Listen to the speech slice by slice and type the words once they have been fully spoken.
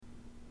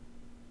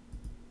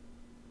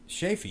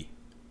Shafee.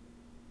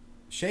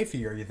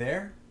 Shafee, are you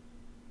there?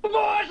 Boys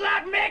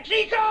like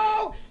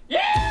Mexico!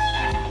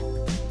 Yeah!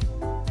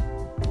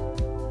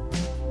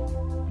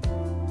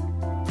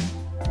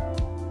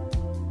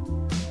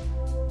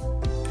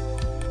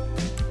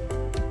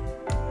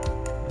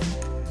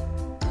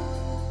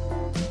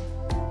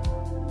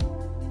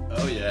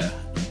 Oh yeah.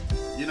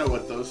 You know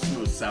what those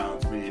smooth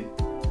sounds mean,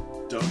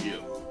 don't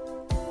you?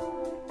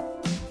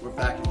 We're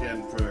back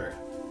again for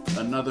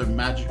another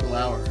magical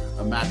hour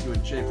of Matthew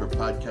and Schaefer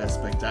Podcast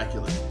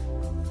Spectacular.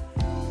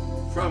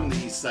 From the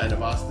east side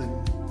of Austin,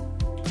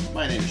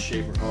 my name is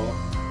Schaefer Hall,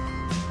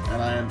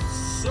 and I am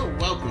so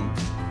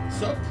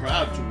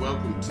proud to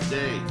welcome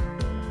today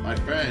my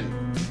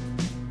friend.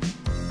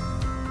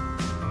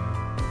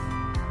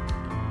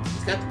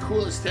 He's got the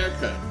coolest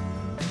haircut.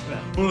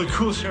 One of the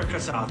coolest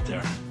haircuts out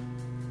there.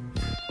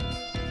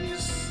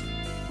 He's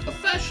a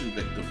fashion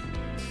victim.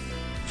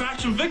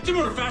 Fashion victim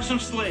or fashion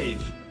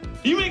slave?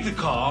 You make the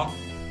call.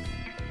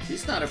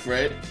 He's not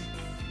afraid.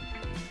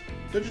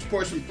 They'll just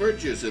pour some fruit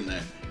juice in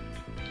there.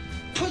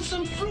 Put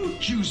some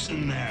fruit juice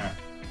in there.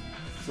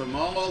 From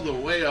all the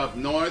way up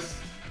north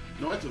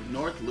of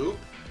North Loop,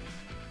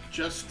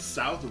 just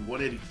south of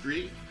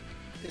 183,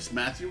 it's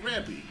Matthew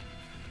Rampy.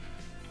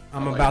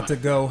 I'm about to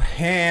go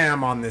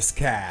ham on this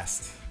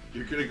cast.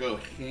 You're gonna go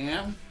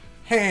ham?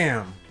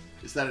 Ham.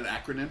 Is that an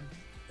acronym?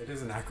 It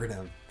is an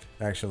acronym,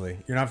 actually.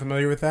 You're not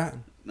familiar with that?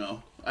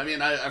 No. I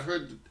mean, I've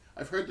heard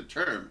the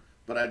term,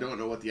 but I don't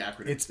know what the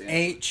acronym It's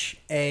stands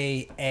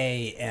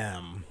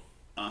HAAM.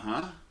 for.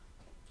 Uh-huh.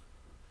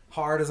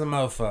 Hard as a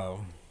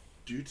mofo.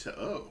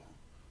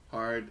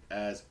 Hard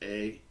as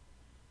a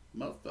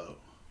mofo.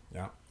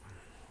 Yeah.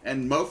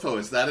 And mofo,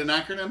 is that an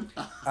acronym?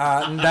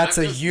 That's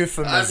a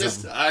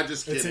euphemism. I'm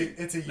just kidding.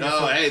 It's a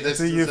euphemism. No, hey, it's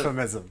a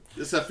euphemism.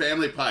 This is a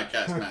family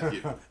podcast,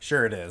 Matthew.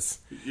 Sure it is.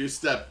 You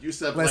step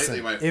Listen,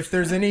 lightly, my friend. if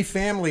there's any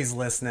families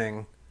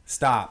listening,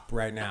 stop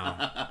right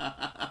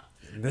now.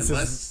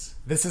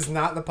 This is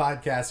not the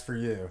podcast for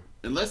you.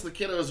 Unless the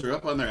kiddos are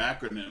up on their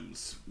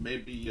acronyms,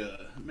 maybe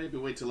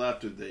wait till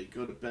after they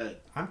go to bed.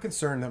 I'm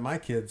concerned that my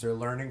kids are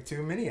learning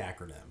too many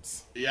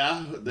acronyms.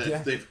 Yeah,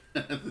 Yeah. They've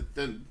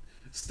been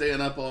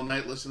staying up all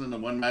night listening to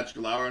One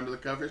Magical Hour under the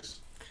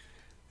covers.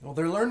 Well,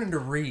 they're learning to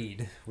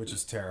read, which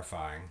is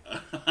terrifying.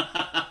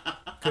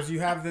 Because you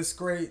have this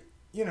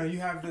you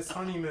have this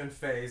honeymoon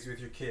phase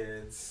with your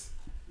kids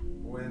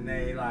when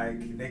they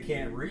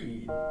can't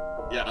read.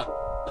 Yeah.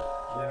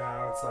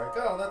 It's like,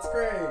 oh, that's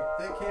great.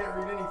 They can't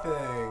read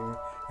anything.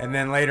 And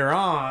then later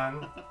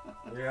on,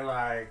 you're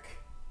like,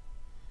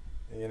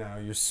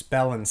 you're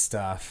spelling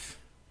stuff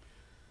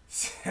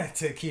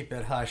to keep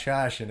it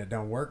hush-hush and it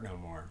don't work no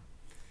more.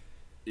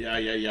 Yeah.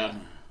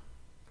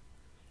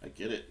 I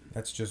get it.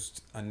 That's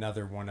just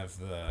another one of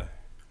the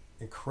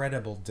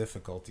incredible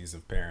difficulties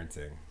of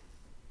parenting.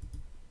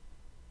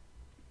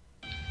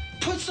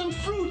 Put some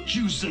fruit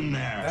juice in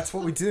there. That's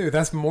what we do.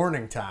 That's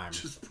morning time.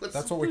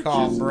 That's what we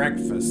call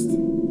breakfast.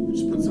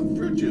 Just put some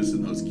fruit juice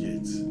in those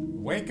kids.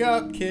 Wake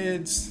up,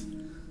 kids.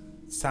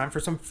 It's time for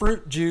some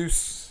fruit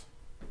juice.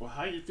 Well,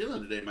 how are you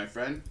feeling today, my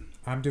friend?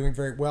 I'm doing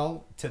very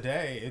well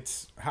today.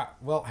 How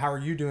are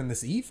you doing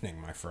this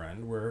evening, my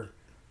friend? We're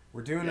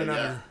doing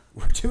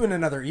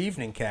another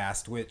evening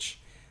cast, which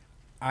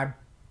I'm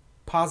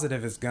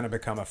positive is going to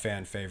become a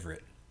fan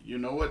favorite. You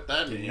know what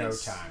that means? In no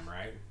time,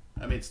 right?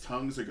 That means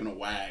tongues are gonna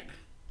wag.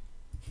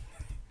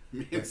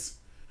 Is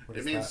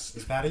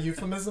that a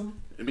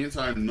euphemism? It means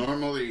our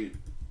normally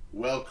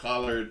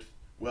well-collared,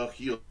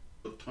 well-heeled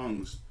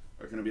tongues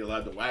are gonna be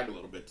allowed to wag a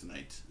little bit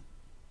tonight.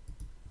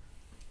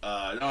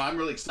 No, I'm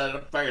really excited.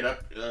 I'm fired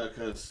up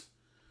because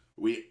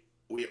we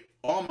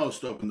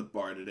almost opened the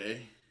bar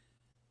today.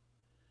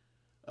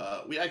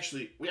 We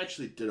actually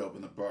did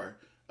open the bar.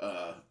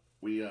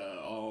 We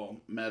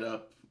all met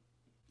up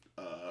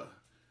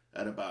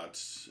at about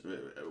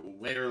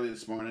way early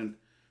this morning.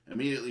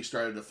 Immediately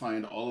started to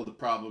find all of the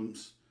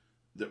problems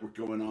that were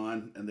going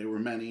on, and they were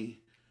many.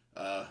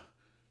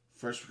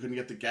 First, we couldn't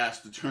get the gas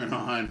to turn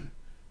on,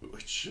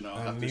 which a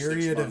after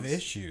myriad 6 of months,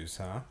 issues,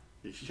 huh?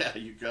 Yeah,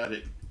 you got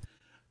it.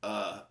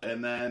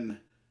 And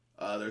then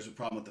there's a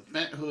problem with the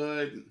vent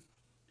hood,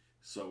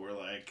 so we're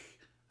like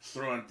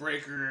throwing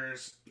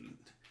breakers,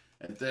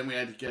 and then we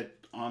had to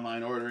get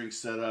online ordering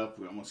set up.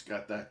 We almost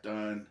got that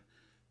done.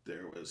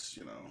 There was,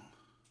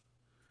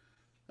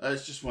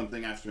 it's just one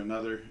thing after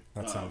another.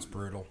 That sounds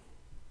brutal.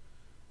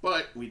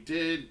 But we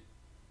did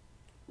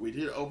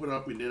open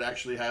up. We did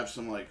actually have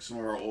some of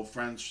our old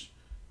friends,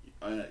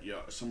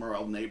 some of our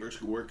old neighbors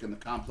who work in the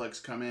complex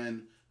come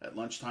in at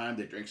lunchtime.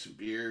 They drank some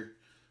beer.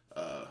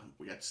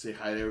 We got to say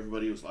hi to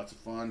everybody. It was lots of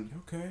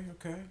fun.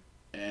 Okay.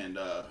 And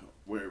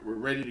we're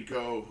ready to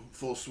go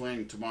full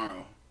swing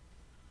tomorrow.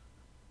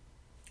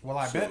 Well,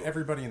 I bet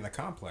everybody in the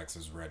complex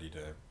is ready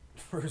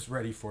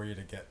for you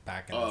to get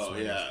back in the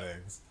swing of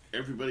things.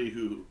 Everybody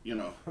who,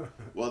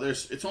 well,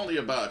 it's only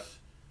about,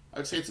 I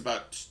would say it's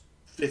about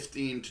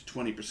 15 to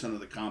 20% of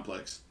the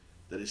complex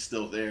that is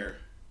still there,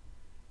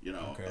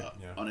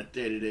 on a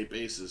day-to-day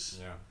basis.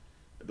 Yeah.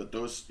 But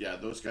those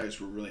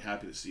guys were really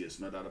happy to see us,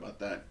 no doubt about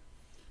that.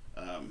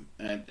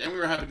 And we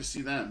were happy to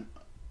see them.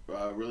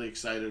 Really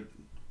excited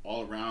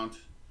all around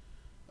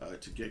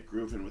to get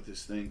grooving with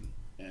this thing,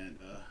 and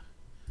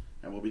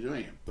we'll be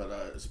doing it. But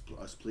I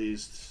was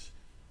pleased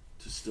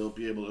to still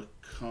be able to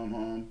come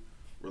home,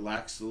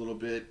 relax a little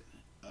bit.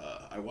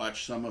 I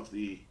watched some of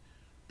the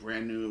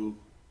brand new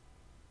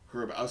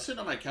Herb. I was sitting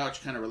on my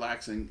couch, kind of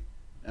relaxing,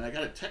 and I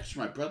got a text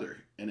from my brother,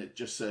 and it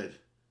just said,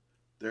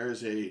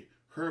 "There's a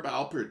Herb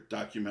Alpert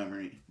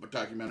documentary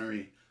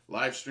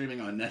live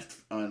streaming on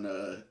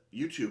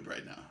YouTube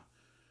right now."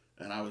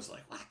 And I was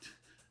like, "What?"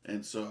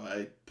 And so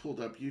I pulled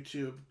up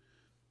YouTube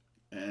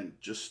and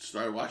just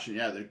started watching.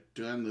 Yeah, they're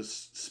doing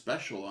this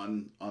special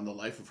on the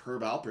life of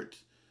Herb Alpert,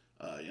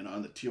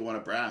 on the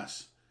Tijuana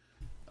Brass.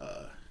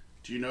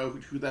 Do you know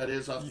who that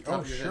is off the top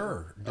Oh, of your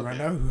sure. head? Do I Okay.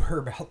 know who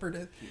Herb Alpert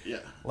is? Yeah.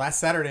 Last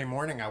Saturday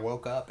morning, I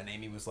woke up and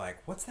Amy was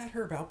like, "What's that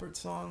Herb Alpert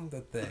song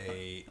that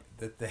they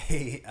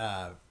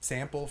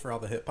sample for all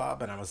the hip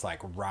hop?" And I was like,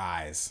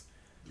 "Rise."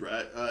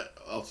 Right.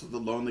 Also, The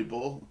Lonely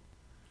Bull.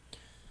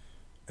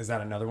 Is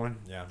that another one?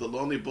 Yeah. The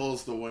Lonely Bull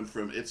is the one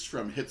from Hits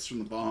from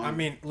the Bong. I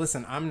mean,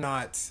 listen, I'm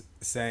not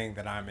saying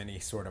that I'm any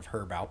sort of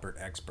Herb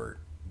Alpert expert,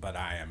 but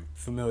I am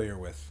familiar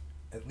with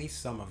at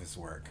least some of his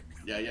work.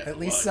 yeah. At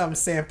least Well, some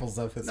samples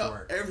of his No,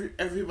 work.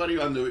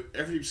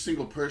 every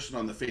single person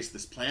on the face of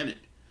this planet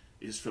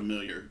is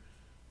familiar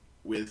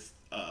with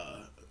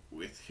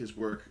his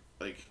work.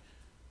 Like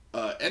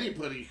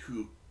anybody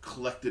who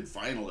collected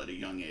vinyl at a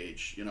young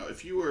age,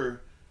 if you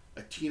were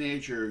a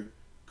teenager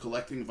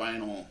collecting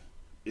vinyl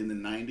in the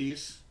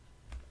 '90s,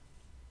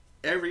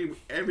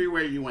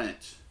 everywhere you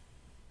went,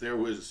 there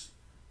was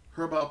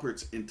Herb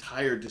Alpert's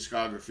entire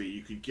discography.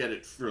 You could get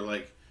it for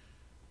like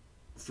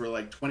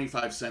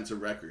 25 cents a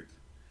record,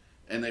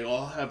 and they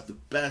all have the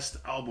best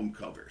album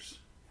covers.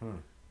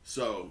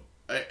 So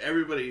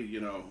everybody,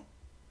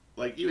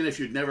 like even if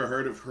you'd never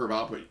heard of Herb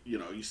Alpert,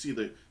 you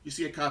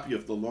see a copy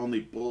of The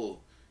Lonely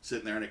Bull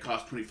sitting there and it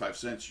costs 25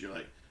 cents. You're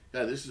like,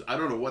 yeah, I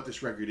don't know what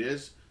this record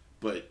is,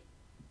 but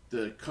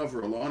the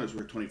cover alone is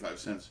worth 25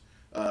 cents.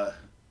 Well,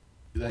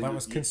 that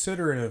was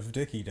considerate of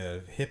Dickie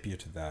to hip you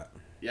to that.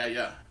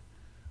 Yeah.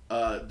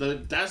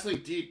 The Dazzling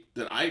Deep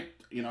that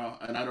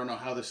and I don't know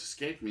how this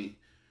escaped me.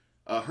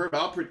 Herb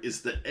Alpert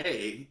is the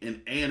A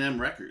in A&M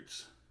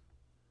Records.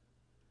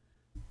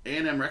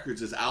 A&M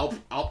Records is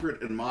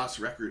Alpert and Moss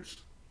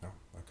Records. Oh,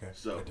 okay.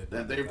 So, I did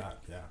then not know that.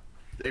 Yeah.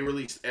 They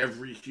released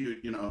every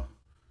huge,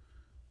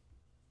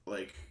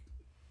 like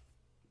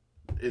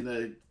in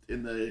the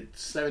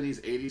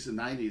 70s, 80s, and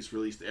 90s,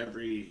 released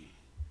every,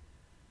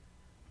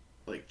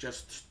 like,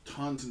 just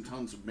tons and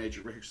tons of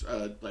major records,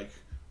 like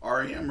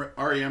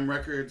REM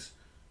Records,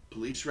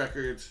 Police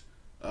Records,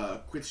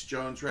 Quincy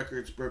Jones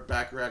Records, Burt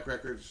Bacharach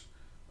Records,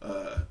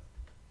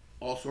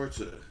 all sorts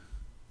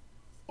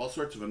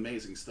of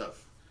amazing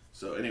stuff.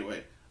 So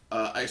anyway,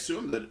 I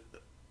assume that,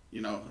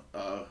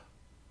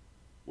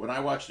 when I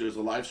watched it was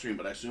a live stream,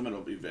 but I assume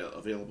it'll be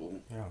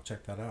available Yeah, I'll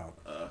check that out.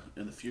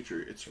 in the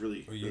future. It's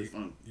really, really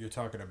fun. You're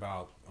talking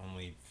about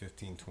only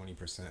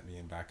 15-20%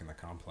 being back in the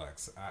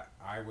complex.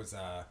 I was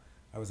out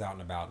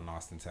and about in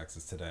Austin,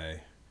 Texas today,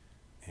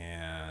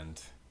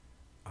 and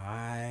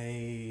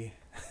I've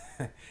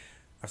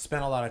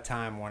spent a lot of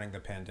time wanting the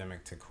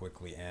pandemic to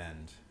quickly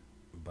end,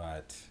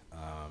 but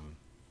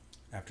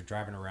after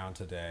driving around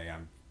today,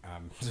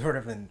 I'm sort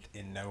of in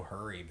no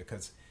hurry,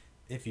 because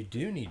if you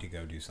do need to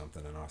go do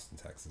something in Austin,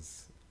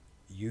 Texas,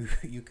 you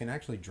can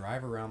actually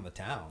drive around the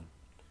town.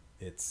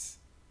 It's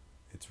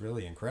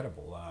really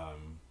incredible.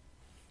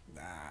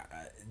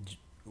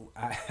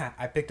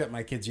 I picked up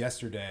my kids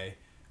yesterday.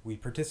 We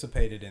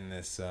participated in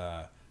this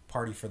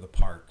Party for the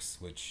Parks,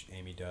 which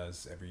Amy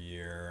does every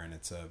year, and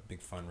it's a big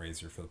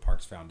fundraiser for the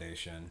Parks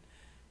Foundation.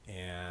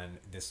 And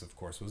this, of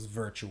course, was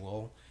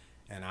virtual.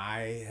 And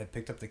I had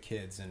picked up the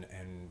kids, and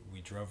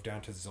we drove down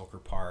to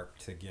Zilker Park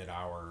to get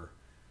our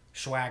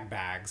swag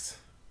bags,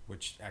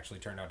 which actually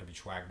turned out to be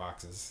swag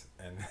boxes,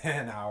 and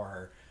then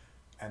our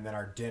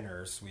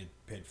dinners. We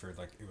paid for,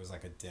 like, it was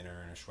like a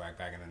dinner and a swag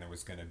bag, and then there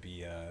was going to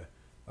be a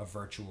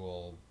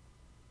virtual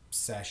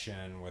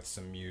session with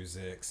some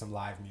music, some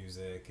live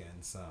music,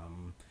 and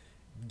some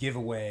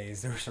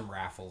giveaways. There were some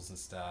raffles and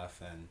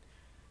stuff, and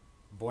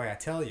boy, I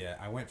tell you,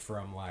 I went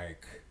from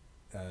like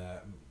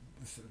the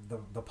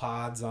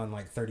pods on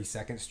like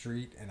 32nd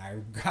Street, and I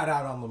got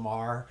out on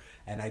Lamar,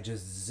 and I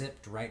just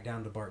zipped right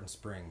down to Barton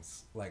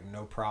Springs, like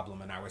no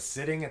problem. And I was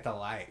sitting at the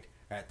light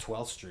at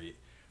 12th Street,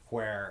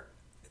 where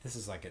this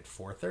is like at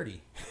 4:30,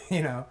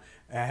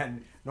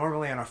 and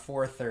normally on a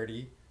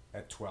 4:30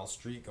 at 12th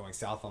Street going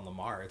south on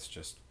Lamar,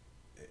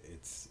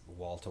 it's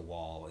wall to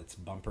wall, it's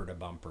bumper to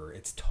bumper,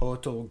 it's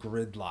total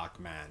gridlock,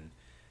 man.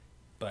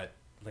 But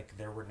like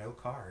there were no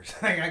cars.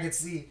 Like I could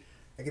see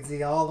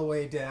all the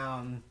way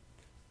down.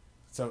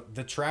 So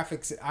the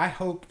traffic's, I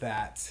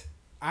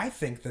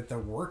think that the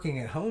working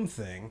at home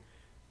thing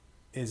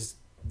is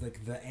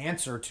like the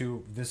answer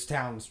to this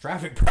town's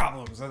traffic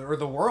problems, or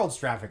the world's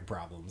traffic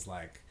problems.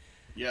 Like,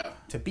 Yeah.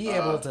 to be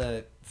able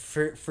to,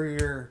 for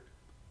your,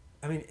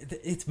 I mean,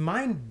 it's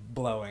mind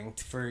blowing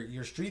for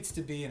your streets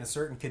to be in a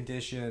certain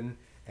condition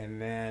And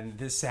then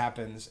this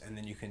happens, and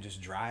then you can just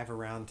drive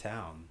around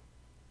town.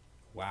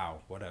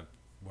 Wow, what a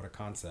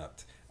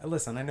concept.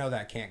 Listen, I know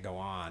that can't go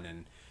on,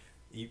 and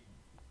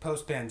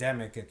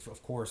post-pandemic,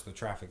 of course, the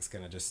traffic's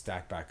going to just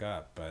stack back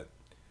up, but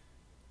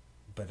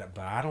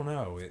I don't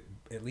know.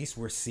 At least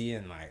we're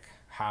seeing like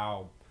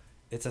how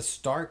it's a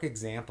stark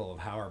example of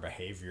how our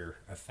behavior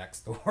affects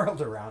the world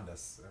around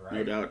us, right?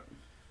 No doubt.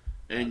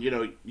 And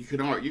you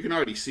can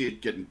already see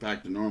it getting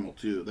back to normal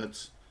too.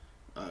 That's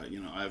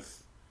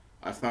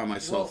I found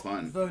myself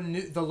on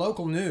the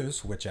local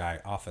news, which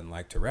I often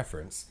like to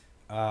reference,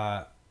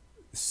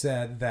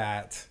 said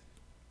that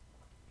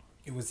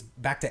it was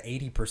back to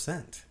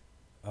 80%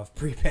 of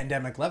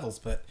pre-pandemic levels,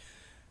 but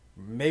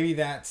maybe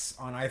that's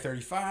on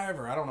I-35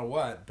 or I don't know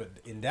what, but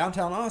in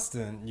downtown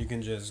Austin, you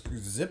can just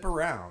zip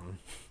around.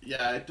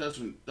 Yeah, it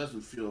doesn't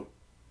feel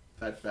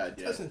that bad yet.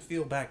 It doesn't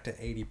feel back to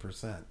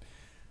 80%.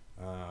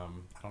 I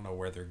don't know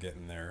where they're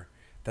getting there.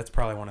 That's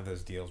probably one of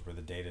those deals where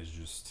the data is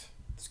just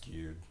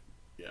skewed.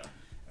 Yeah.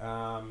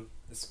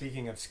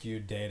 Speaking of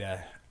skewed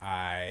data,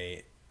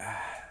 I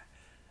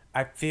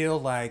feel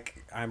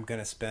like I'm going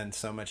to spend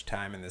so much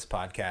time in this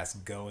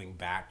podcast going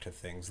back to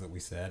things that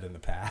we said in the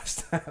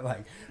past.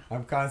 Like,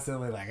 I'm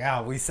constantly like,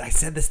 I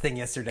said this thing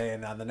yesterday,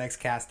 and on the next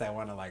cast I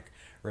want to, like,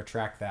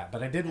 retract that.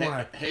 But I did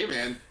want to... Hey,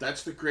 man,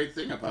 that's the great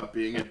thing about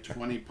being at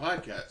 20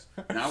 podcasts.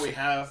 Now we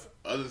have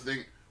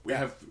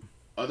have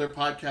other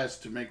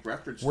podcasts to make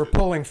reference We're to.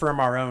 pulling from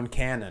our own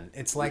canon.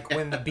 It's like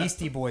when the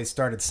Beastie Boys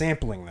started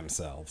sampling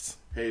themselves.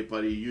 Hey,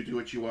 buddy, you do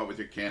what you want with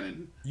your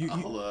canon.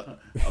 I'll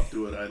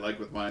do what I like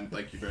with mine.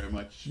 Thank you very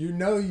much. You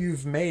know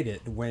you've made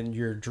it when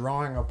you're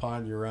drawing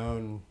upon your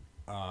own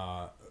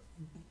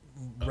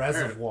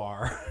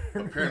reservoir.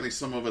 Apparently,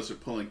 some of us are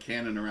pulling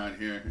canon around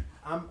here.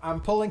 I'm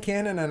pulling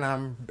canon, and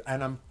I'm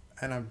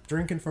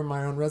drinking from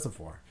my own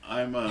reservoir.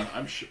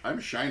 I'm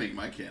shining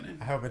my canon.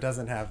 I hope it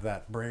doesn't have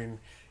that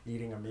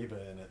brain-eating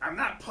amoeba in it. I'm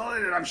not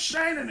pulling it. I'm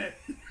shining it.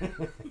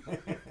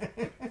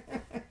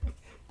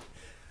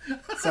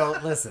 So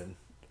listen,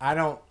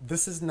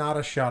 this is not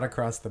a shot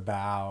across the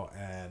bow,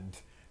 and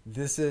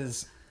this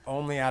is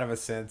only out of a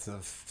sense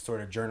of sort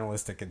of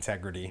journalistic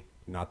integrity.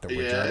 Not that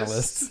we're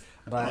journalists,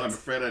 but I'm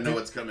afraid I know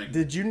what's coming.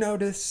 Did you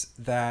notice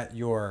that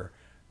your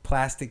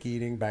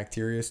plastic-eating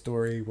bacteria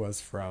story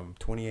was from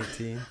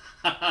 2018?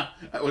 I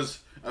was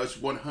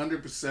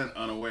 100%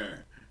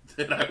 unaware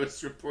that I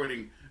was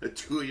reporting a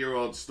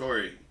 2-year-old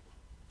story.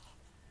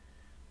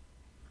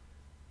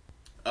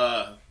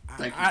 Thank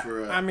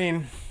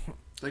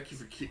you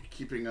for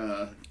keeping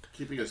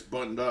us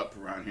buttoned up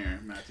around here,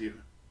 Matthew.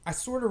 I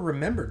sort of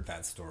remembered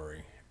that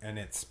story and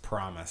its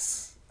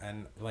promise,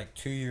 and like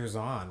 2 years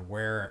on,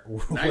 now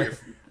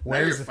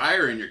you're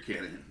firing your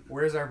cannon.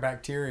 Where's our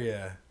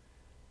bacteria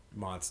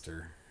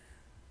monster?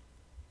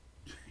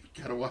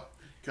 Gotta watch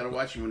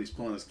him when he's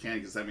pulling his cannon,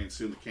 because that means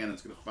soon the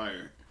cannon's gonna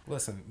fire.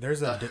 Listen,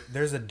 there's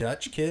a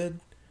Dutch kid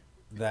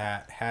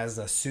that has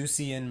a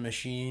Susian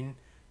machine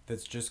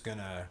that's just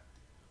gonna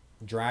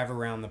drive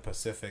around the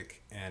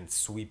Pacific and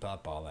sweep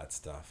up all that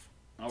stuff.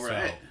 All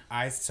right.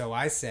 So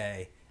I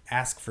say,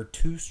 ask for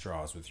 2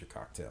 straws with your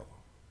cocktail.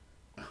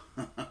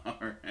 All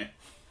right.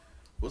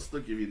 We'll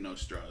still give you no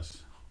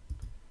straws.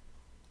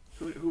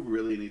 Who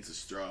really needs a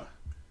straw?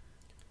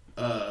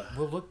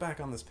 We'll look back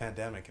on this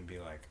pandemic and be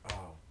like,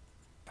 oh,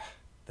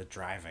 the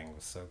driving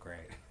was so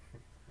great.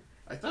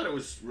 I thought it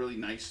was really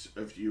nice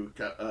of you,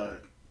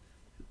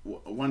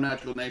 One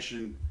Magical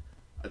Nation.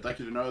 I'd like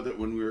you to know that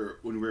when we were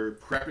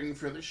prepping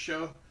for this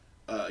show,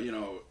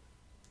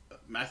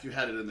 Matthew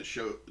had it in the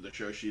show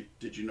sheet.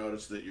 Did you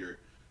notice that your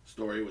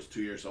story was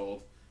 2 years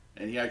old?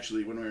 And he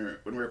actually, when we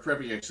were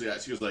prepping, he actually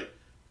asked, he was like,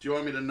 "Do you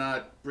want me to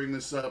not bring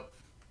this up?"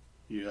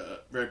 He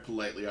very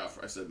politely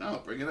offered. I said,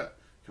 "No, bring it up.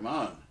 Come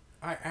on."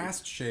 I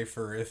asked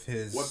Schaefer if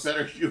his what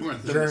better humor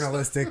than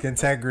journalistic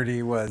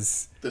integrity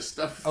was the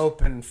stuff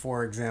open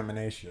for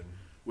examination.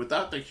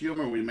 Without the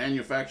humor we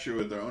manufacture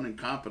with our own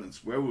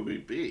incompetence, where would we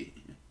be?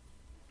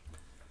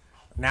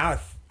 Now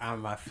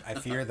I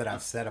fear that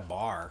I've set a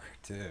bar,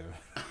 too.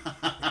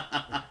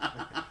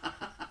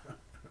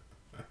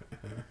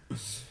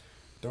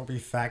 Don't be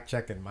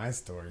fact-checking my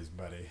stories,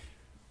 buddy.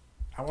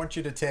 I want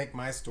you to take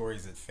my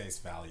stories at face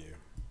value.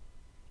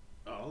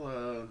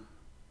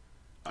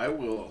 I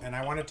will. And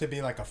I want it to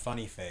be like a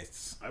funny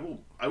face. I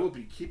will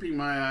be keeping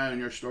my eye on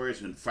your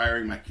stories and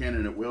firing my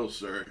cannon at will,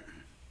 sir.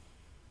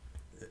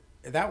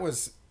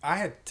 I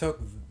had took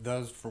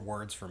those for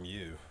words from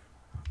you.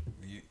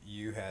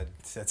 You had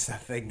said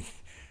something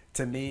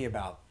to me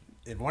about,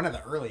 in one of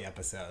the early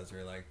episodes, where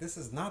you're like, this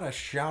is not a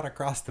shot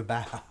across the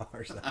bow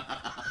or something.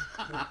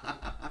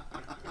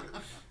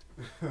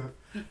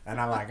 And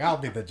I'm like, I'll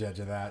be the judge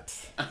of that.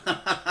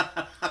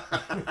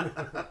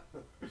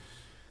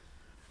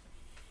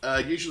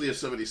 Usually if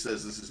somebody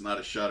says this is not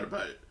a shot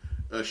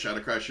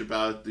across your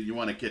bow, then you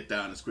want to get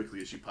down as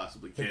quickly as you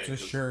possibly can. It's a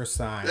sure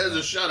sign. There's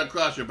a shot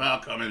across your bow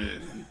coming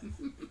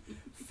in.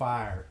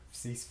 Fire.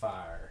 Cease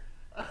fire.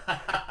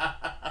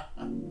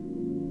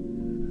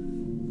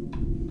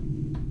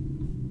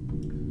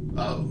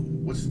 Oh,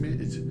 what's the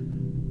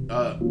mean?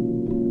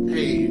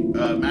 Hey,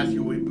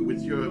 Matthew,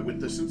 with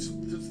the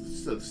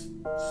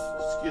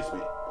excuse me.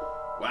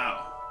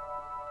 Wow,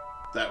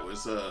 that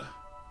was a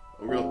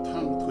real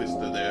tongue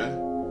twister there.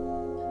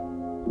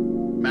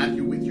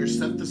 Matthew, with your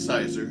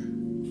synthesizer,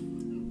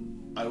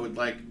 I would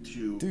like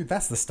to. Dude,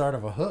 that's the start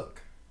of a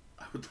hook.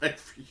 I would like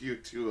for you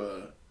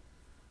to.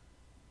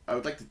 I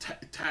would like to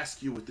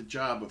task you with the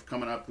job of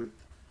coming up with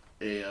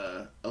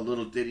a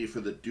little ditty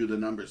for the do the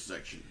numbers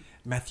section.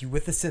 Matthew,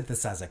 with the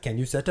synthesizer, can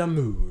you set a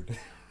mood?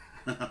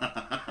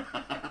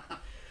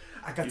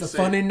 I got the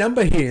funny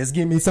number here.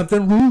 Give me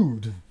something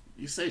rude.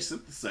 You say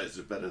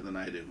synthesizer better than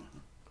I do.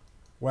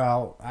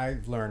 Well,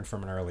 I've learned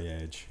from an early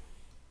age.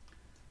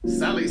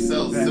 Sally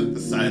sells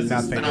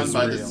synthesizers down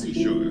by the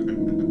seashore.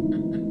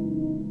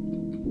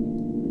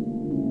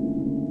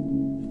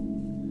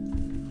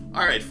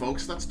 All right,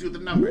 folks, let's do the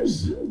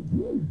numbers.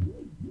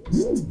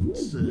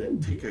 Let's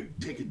take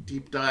a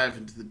deep dive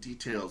into the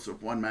details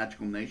of One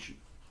Magical Nation.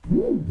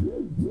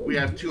 We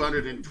have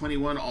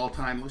 221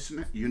 all-time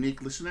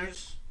unique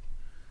listeners.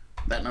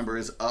 That number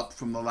is up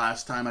from the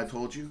last time I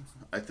told you.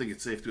 I think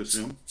it's safe to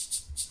assume.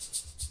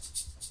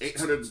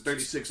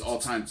 836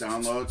 all-time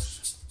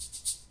downloads.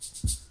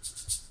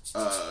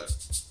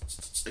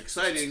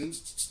 Exciting.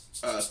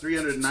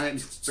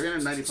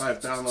 395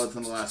 downloads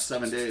in the last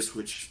 7 days,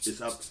 which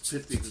is up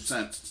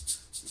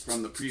 50%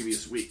 from the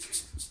previous week.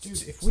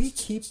 Dude, if we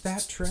keep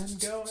that trend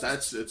going,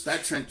 if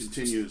that trend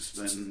continues,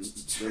 then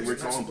we're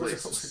going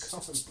places.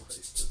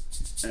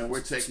 And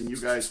we're taking you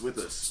guys with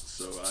us.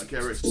 So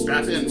get ready,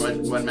 strap in,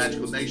 One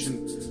Magical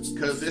Nation,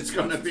 because it's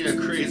going to be a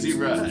crazy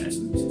ride.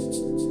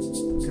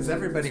 Because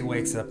everybody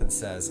wakes up and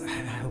says, I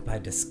hope I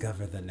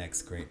discover the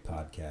next great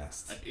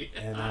podcast. Yeah.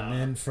 And I'm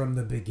in from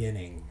the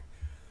beginning.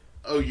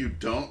 Oh, you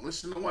don't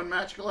listen to One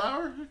Magical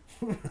Hour?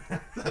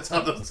 That's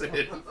how they'll say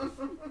it.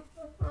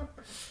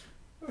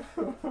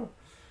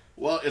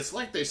 Well, it's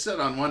like they said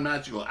on One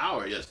Magical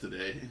Hour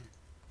yesterday.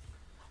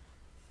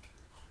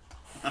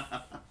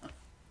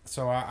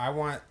 So I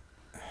want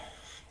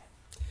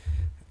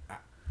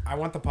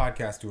the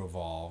podcast to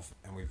evolve,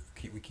 and we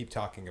keep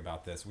talking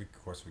about this. We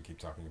keep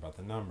talking about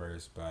the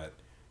numbers, but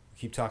we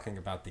keep talking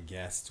about the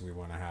guests we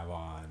want to have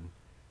on.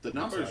 The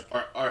numbers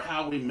are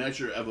how we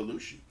measure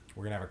evolution.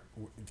 We're gonna have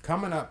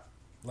coming up,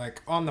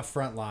 like on the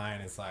front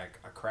line is like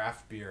a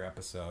craft beer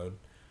episode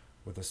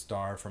with a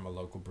star from a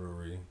local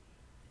brewery.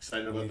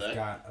 Excited about that. We've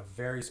got a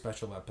very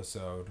special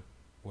episode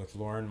with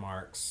Lauren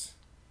Marks.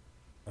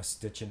 A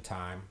Stitch in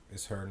Time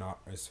is her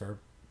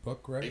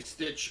book, right? A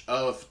Stitch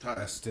of Time.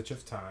 A Stitch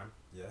of Time,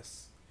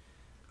 yes.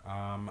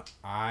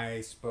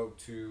 I spoke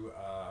to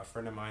a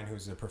friend of mine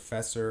who's a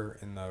professor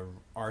in the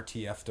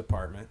RTF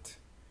department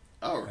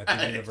at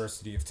the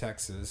University of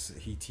Texas.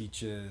 He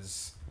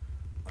teaches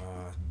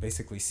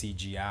basically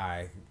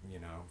CGI,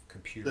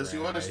 computer Does he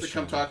want us to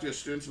come talk to his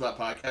students about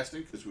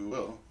podcasting? Because we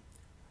will.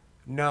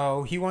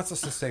 No, he wants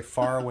us to stay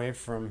far away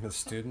from his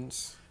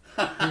students.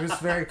 He was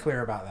very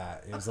clear about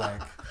that. He was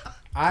like,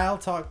 I'll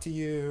talk to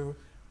you,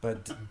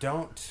 but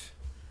don't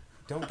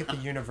get the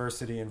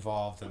university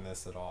involved in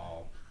this at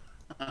all.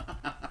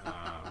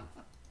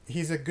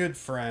 He's a good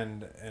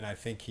friend, and I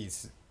think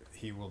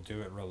he will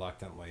do it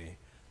reluctantly,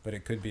 but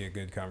it could be a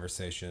good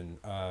conversation.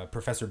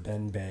 Professor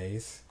Ben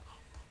Bays.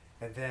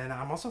 And then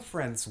I'm also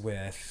friends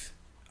with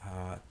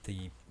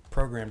the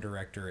program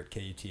director at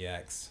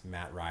KUTX,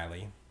 Matt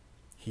Riley.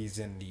 He's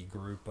in the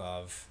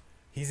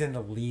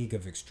League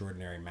of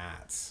Extraordinary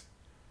Matts,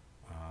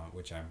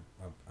 which I'm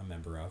a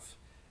member of.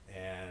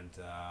 And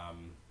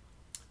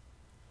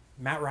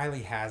Matt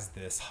Riley has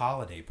this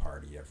holiday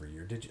party every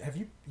year.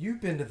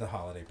 You've been to the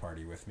holiday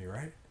party with me,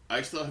 right?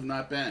 I still have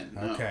not been.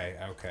 No.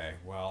 Okay.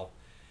 Well,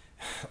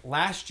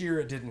 last year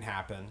it didn't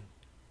happen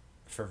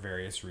for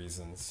various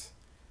reasons.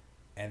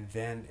 And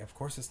then, of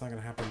course, it's not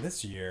going to happen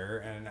this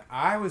year. And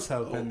I was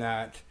hoping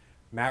that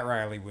Matt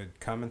Riley would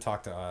come and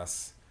talk to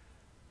us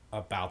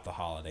about the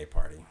holiday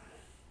party.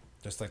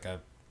 Just like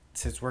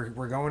since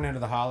we're going into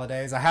the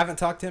holidays. I haven't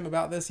talked to him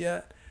about this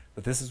yet,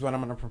 but this is what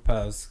I'm going to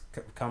propose.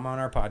 Come on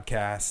our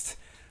podcast.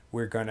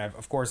 We're going to,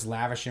 of course,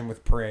 lavish him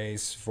with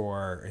praise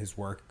for his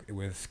work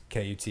with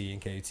KUT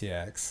and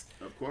KUTX.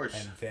 Of course.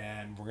 And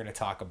then we're going to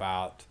talk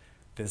about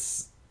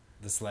this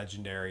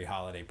legendary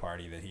holiday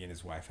party that he and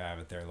his wife have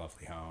at their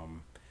lovely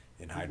home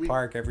in Hyde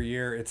Park every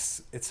year.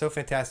 It's so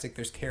fantastic.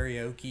 There's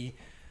karaoke.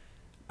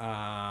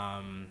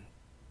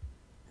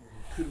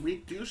 Could we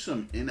do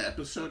some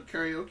in-episode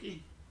karaoke?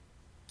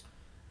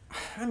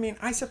 I mean,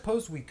 I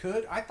suppose we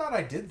could. I thought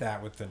I did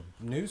that with the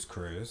news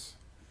cruise.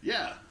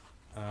 Yeah.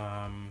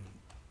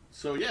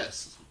 So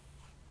yes.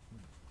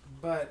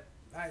 But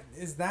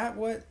is that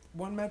what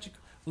One Magic?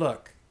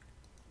 Look,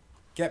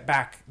 get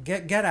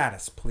at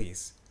us,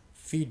 please.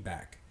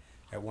 Feedback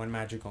at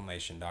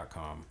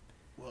onemagicalnation.com.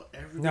 Well,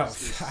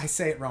 I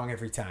say it wrong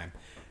every time.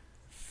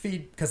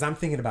 Because I'm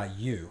thinking about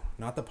you,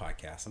 not the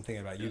podcast. I'm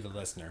thinking about you, the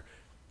listener.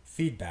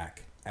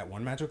 Feedback at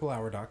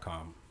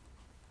onemagicalhour.com.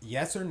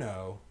 Yes or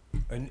no,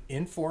 an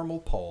informal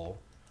poll.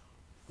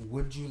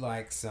 Would you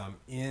like some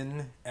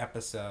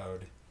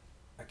in-episode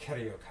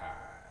karaoke?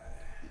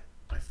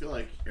 I feel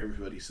like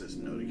everybody says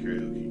no to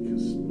karaoke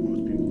because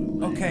most people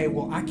are lame. Okay,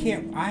 well,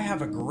 I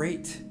have a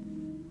great,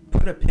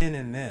 put a pin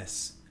in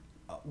this.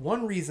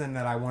 One reason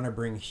that I want to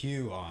bring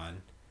Hugh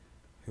on,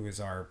 who is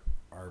our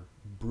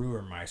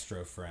brewer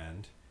maestro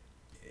friend,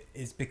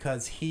 is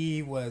because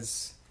he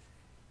was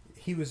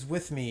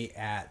with me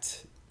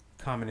at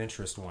Common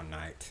Interest one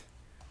night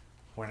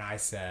when I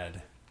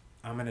said,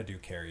 I'm going to do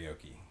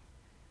karaoke.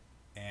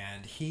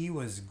 And he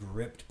was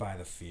gripped by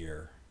the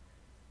fear.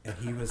 And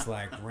he was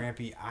like,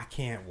 Rampy, I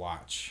can't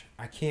watch.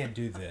 I can't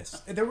do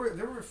this. And there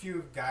were a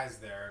few guys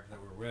there that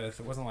were with.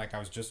 It wasn't like I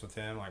was just with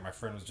him. Like my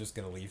friend was just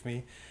going to leave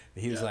me.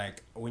 But he was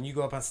like, when you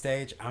go up on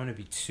stage, I'm going to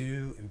be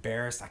too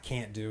embarrassed. I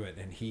can't do it.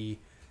 And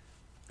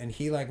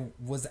he like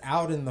was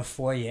out in the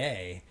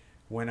foyer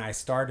when I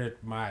started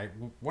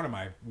one of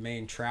my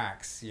main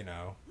tracks, you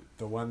know,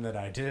 the one that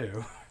I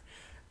do.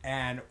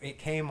 And it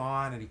came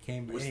on and he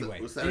came Was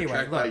that anyway,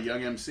 a track by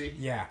Young MC?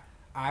 Yeah.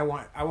 I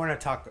want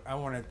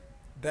to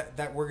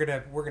that we're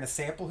gonna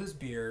sample his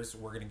beers.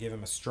 We're gonna give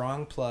him a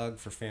strong plug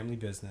for Family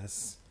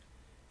Business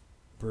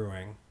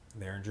Brewing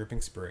there in Dripping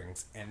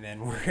Springs, and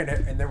then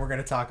we're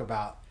gonna talk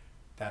about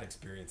that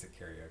experience at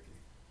karaoke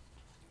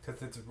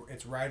because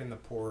it's right in the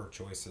poorer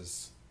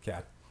choices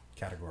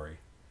category.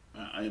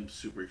 I am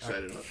super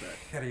excited about that.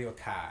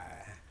 Karaoke.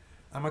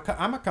 I'm a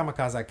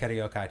Kamikaze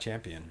karaoke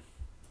champion.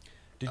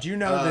 Did you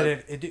know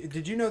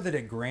did you know that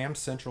at Graham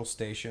Central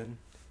Station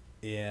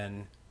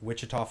in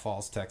Wichita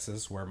Falls,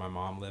 Texas, where my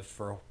mom lived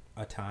for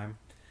a time,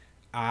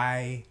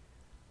 I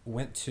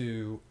went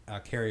to a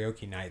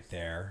karaoke night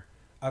there.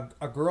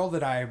 A girl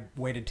that I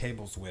waited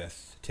tables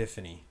with,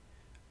 Tiffany,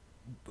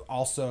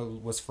 also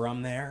was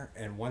from there.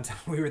 And one time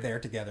we were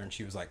there together and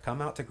she was like,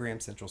 come out to Graham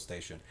Central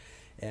Station.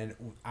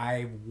 And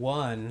I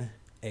won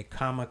a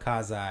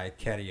Kamikaze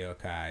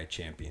karaoke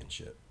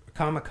championship.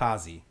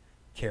 Kamikaze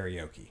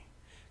karaoke.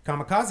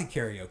 Kamikaze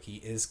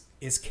karaoke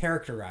is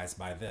characterized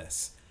by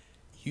this.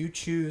 You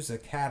choose a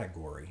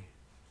category: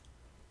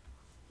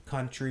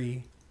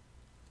 country,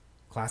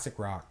 classic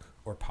rock,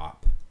 or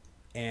pop,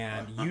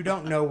 and you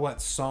don't know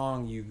what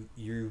song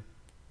you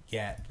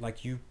get. Like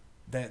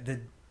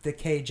the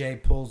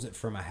KJ pulls it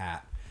from a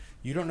hat.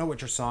 You don't know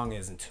what your song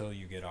is until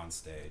you get on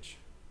stage.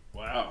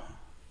 Wow.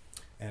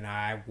 And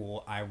I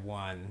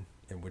won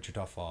in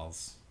Wichita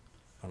Falls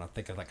on, I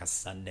think, of like a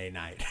Sunday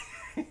night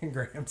in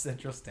Graham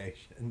Central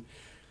Station.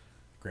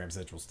 Graham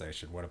Central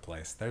Station, what a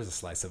place. There's a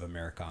slice of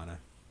Americana.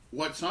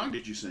 What song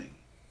did you sing?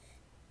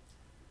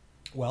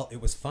 Well,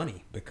 it was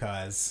funny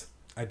because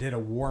I did a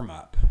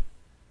warm-up.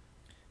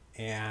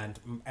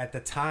 And at the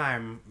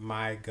time,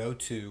 my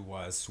go-to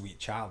was Sweet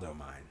Child O'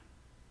 Mine.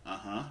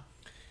 Uh-huh.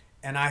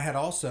 And I had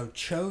also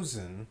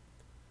chosen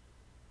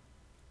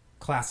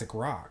classic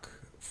rock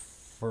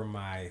for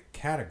my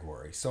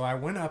category. So I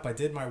went up, I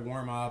did my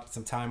warm-up,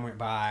 some time went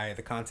by,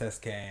 the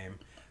contest came.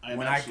 I'm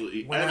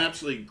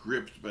absolutely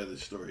gripped by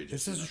this story.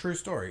 This is a true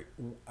story.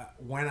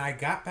 When I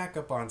got back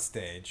up on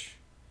stage,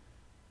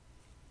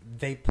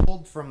 they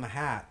pulled from the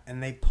hat,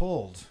 and they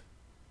pulled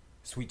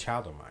Sweet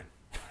Child O'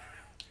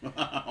 Mine.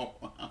 Wow.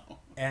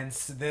 And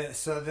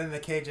so then the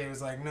KJ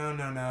was like,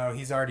 no,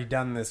 he's already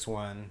done this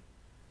one.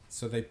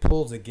 So they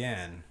pulled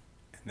again,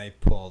 and they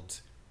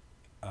pulled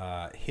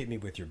Hit Me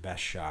With Your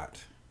Best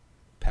Shot,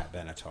 Pat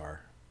Benatar.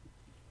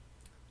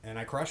 And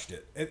I crushed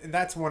it.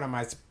 That's one of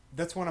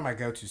my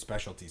go-to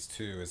specialties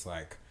too, is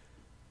like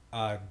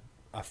a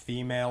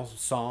female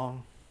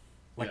song.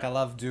 Like, yeah. I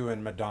love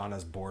doing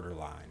Madonna's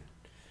Borderline.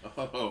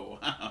 Oh,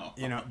 wow.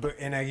 You know, but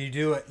you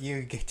do it,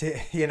 you get to,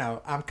 you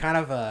know, I'm kind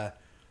of a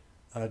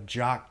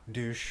jock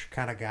douche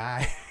kind of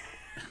guy.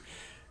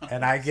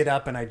 And I get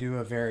up and I do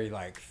a very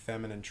like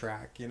feminine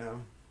track, you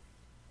know.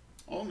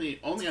 Only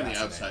on the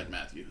outside,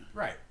 Matthew.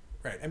 Right.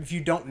 And if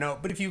you don't know,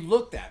 but if you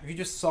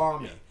just saw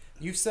me,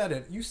 you said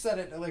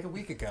it like a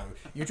week ago.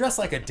 You dress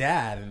like a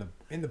dad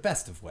in the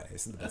best of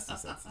ways, in the best of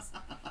senses.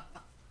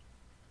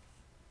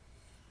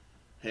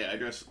 Hey, I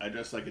dress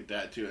like a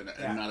dad too,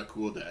 and not a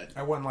cool dad.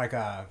 I won like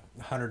a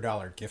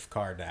 $100 gift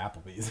card to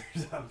Applebee's or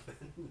something.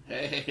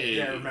 Hey.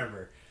 Yeah, I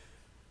remember.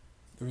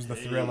 It was the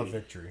thrill of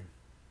victory.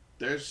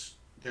 There's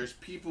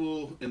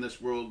people in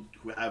this world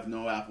who have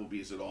no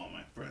Applebee's at all,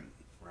 my friend.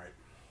 Right.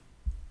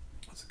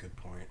 That's a good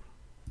point.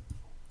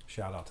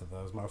 Shout out to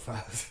those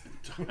mofos.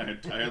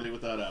 Entirely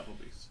without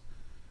Applebee's.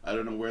 I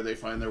don't know where they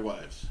find their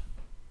wives.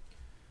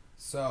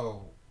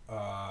 So,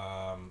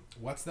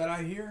 what's that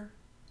I hear?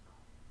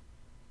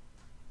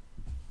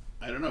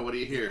 I don't know. What do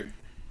you hear?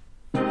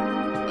 It's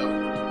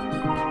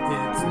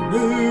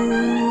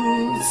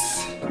news.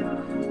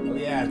 Oh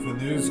yeah, it's the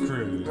news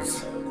cruise.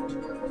 So,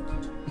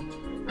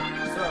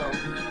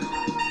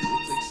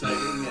 it's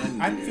exciting,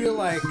 and I feel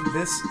like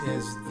this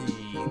is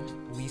the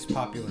least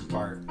popular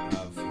part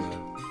of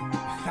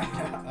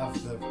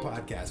the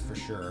podcast for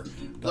sure.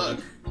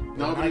 Look,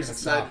 nobody's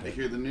excited to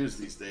hear the news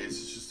these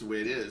days. It's just the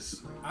way it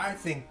is. I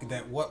think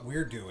that what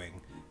we're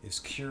doing is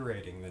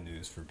curating the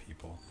news for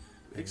people.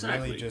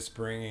 Exactly. Really just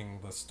bringing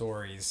the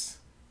stories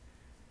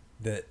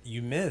that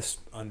you missed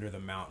under the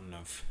mountain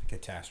of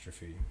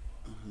catastrophe.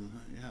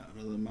 Yeah,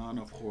 the amount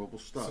of horrible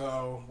stuff.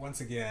 So,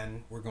 once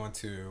again, we're going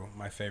to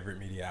my favorite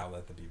media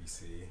outlet, the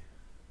BBC.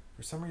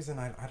 For some reason,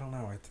 I don't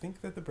know. I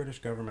think that the British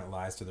government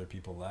lies to their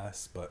people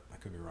less, but I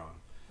could be wrong.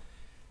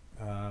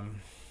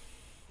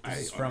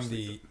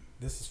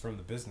 This is from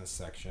the business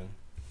section.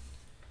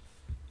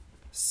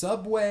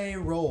 Subway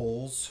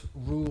rolls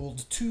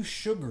ruled too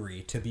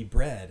sugary to be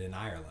bread in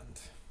Ireland.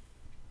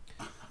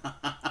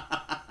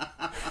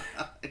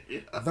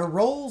 The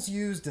rolls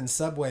used in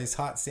Subway's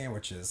hot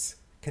sandwiches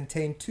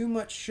contain too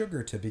much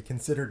sugar to be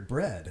considered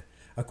bread,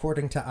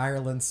 according to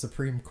Ireland's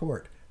Supreme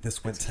Court.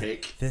 This went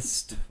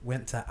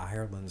to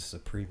Ireland's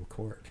Supreme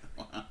Court.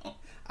 Wow.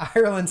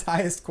 Ireland's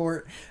highest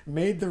court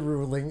made the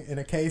ruling in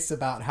a case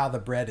about how the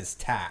bread is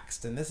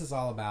taxed, and this is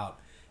all about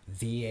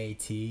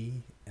VAT,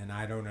 and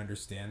I don't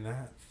understand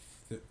that.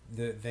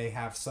 They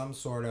have some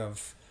sort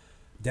of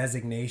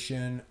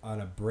designation on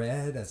a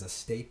bread as a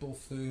staple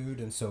food,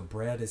 and so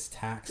bread is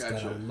taxed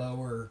at a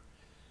lower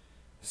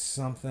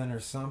something or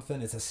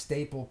something. It's a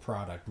staple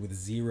product with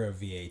zero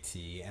VAT,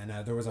 and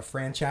there was a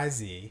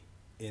franchisee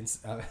in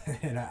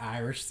an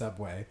Irish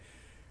Subway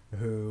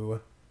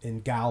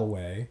in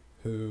Galway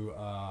who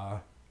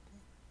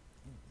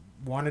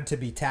wanted to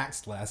be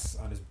taxed less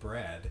on his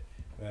bread,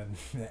 and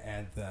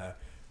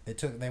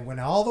they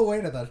went all the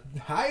way to the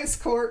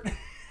highest court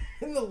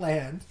in the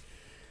land,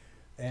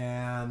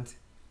 and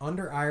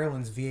under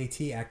Ireland's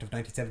VAT Act of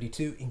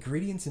 1972,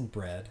 ingredients in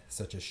bread,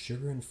 such as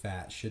sugar and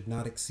fat, should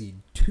not exceed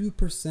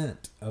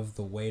 2% of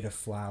the weight of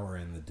flour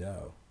in the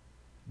dough.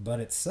 But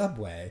at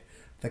Subway,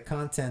 the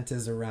content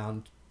is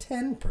around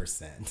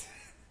 10%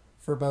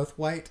 for both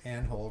white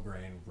and whole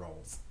grain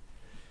rolls.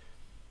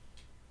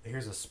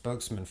 Here's a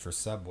spokesman for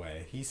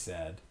Subway. He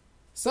said,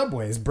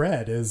 Subway's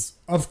bread is,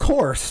 of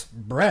course,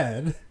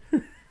 bread.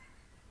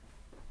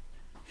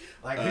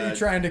 Like, who are you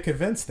trying to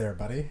convince there,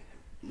 buddy?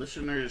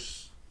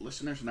 Listeners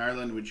in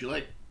Ireland, would you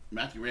like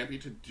Matthew Rampy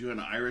to do an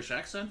Irish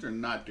accent or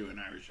not do an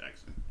Irish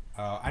accent?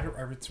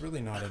 It's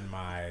really not in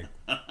my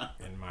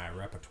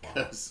repertoire.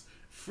 Because,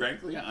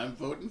 frankly, I'm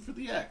voting for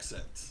the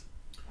accent.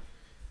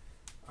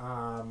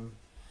 And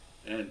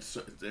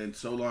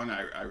so long,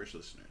 Irish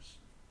listeners.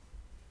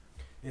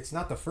 It's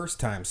not the first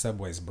time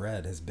Subway's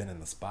bread has been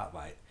in the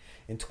spotlight.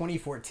 In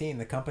 2014,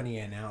 the company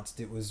announced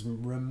it was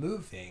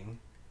removing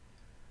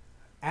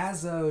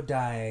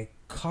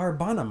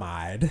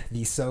azodicarbonamide,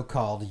 the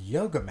so-called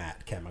yoga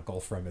mat chemical,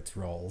 from its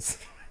rolls.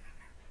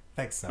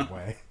 Thanks,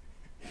 Subway.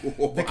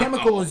 Wow. The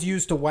chemical is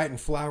used to whiten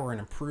flour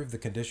and improve the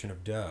condition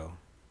of dough.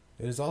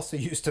 It is also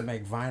used to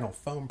make vinyl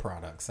foam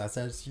products, such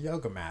as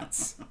yoga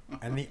mats,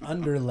 and the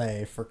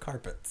underlay for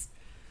carpets.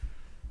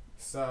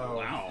 So,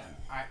 wow.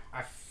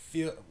 I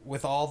feel,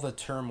 with all the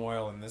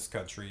turmoil in this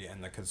country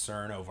and the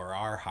concern over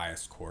our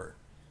highest court,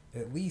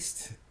 at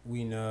least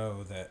we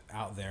know that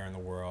out there in the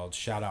world,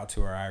 shout out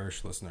to our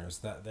Irish listeners,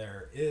 that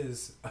there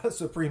is a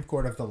Supreme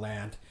Court of the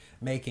land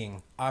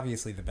making,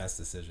 obviously, the best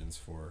decisions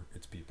for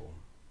its people.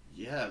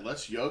 Yeah,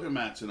 less yoga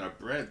mats in our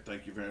bread,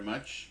 thank you very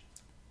much.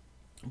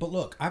 But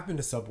look, I've been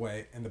to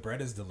Subway, and the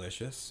bread is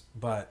delicious,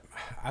 but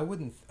I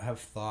wouldn't have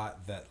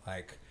thought that,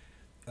 like,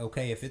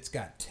 okay, if it's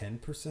got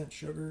 10%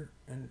 sugar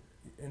and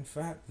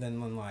fat,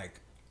 then,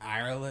 like,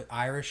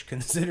 Irish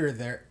consider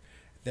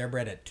their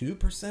bread at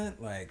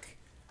 2%? Like,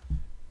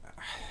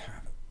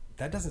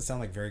 that doesn't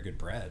sound like very good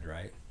bread,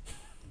 right?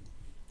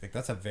 Like,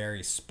 that's a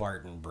very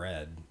Spartan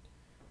bread.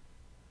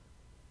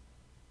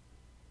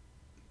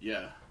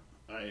 Yeah,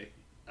 I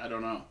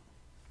don't know.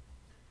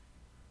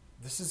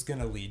 This is going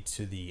to lead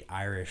to the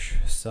Irish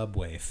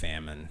Subway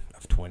famine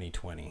of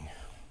 2020.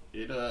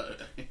 It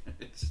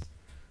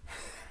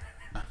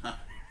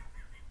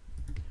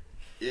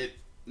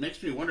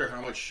makes me wonder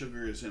how much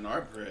sugar is in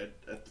our bread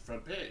at the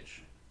front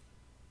page.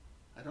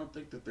 I don't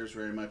think that there's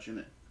very much in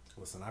it.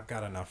 Listen, I've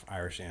got enough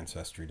Irish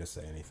ancestry to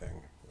say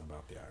anything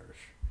about the Irish.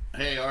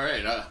 Hey, all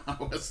right. I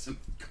wasn't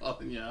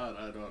calling you out.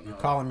 I don't know. You're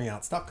calling me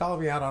out. Stop calling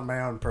me out on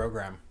my own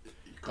program.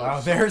 Oh,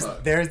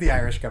 there's the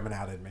Irish coming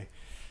out in me.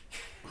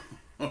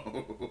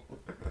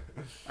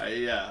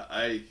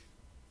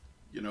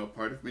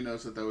 Part of me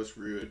knows that was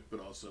rude, but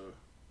also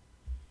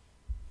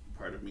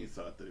part of me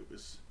thought that it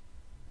was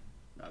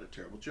not a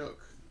terrible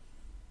joke.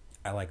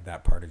 I like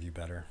that part of you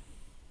better.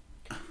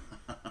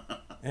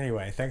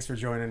 Anyway, thanks for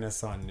joining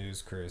us on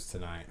News Cruise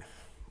tonight.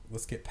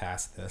 Let's get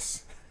past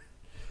this.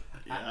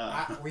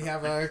 Yeah. We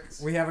have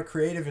a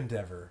creative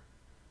endeavor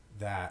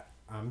that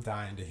I'm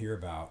dying to hear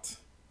about.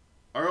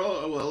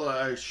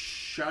 Well,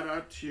 shout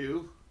out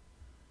to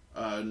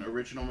an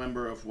original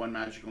member of One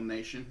Magical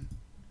Nation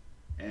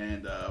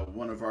and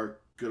one of our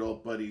good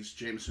old buddies,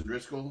 Jameson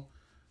Driscoll,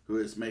 who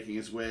is making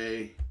his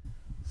way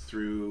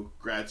through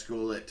grad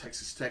school at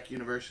Texas Tech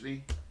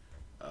University.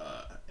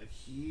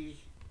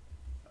 He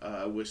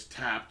was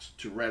tapped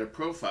to write a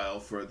profile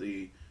for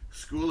the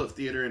School of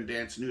Theater and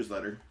Dance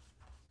newsletter.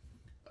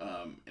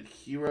 And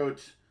he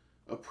wrote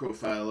a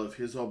profile of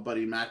his old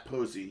buddy Matt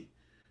Posey,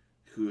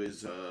 who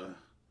is a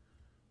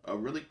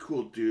really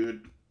cool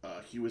dude.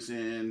 He was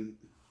in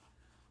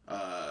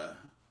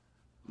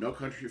No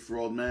Country for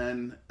Old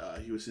Men.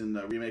 He was in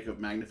the remake of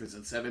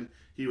Magnificent Seven.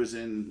 He was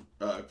in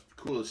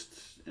coolest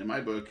in my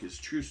book is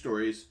True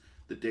Stories,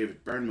 the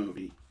David Byrne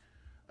movie.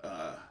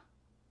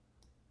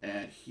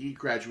 And he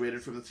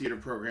graduated from the theater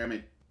program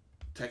at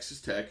Texas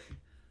Tech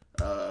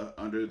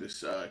under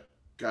this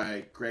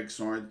guy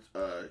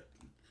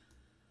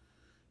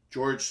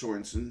George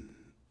Sorensen,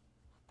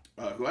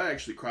 who I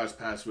actually crossed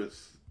paths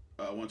with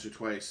once or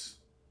twice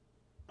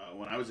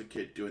when I was a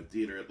kid doing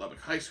theater at Lubbock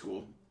High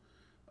School.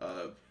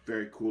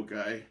 Very cool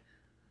guy.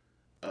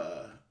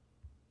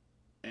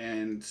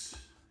 And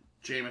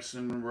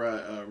Jameson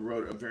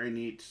wrote a very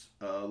neat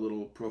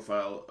little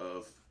profile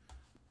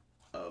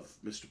of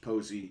Mr.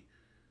 Posey,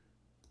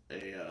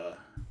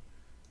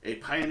 a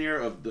pioneer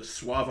of the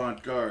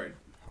Swavant-Garde.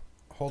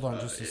 Hold on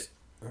just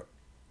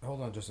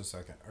a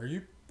second. Are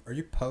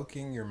you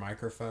poking your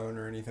microphone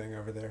or anything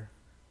over there?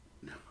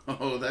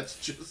 Oh, that's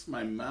just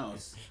my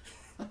mouse.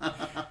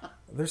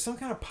 There's some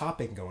kind of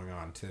popping going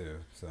on too,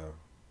 so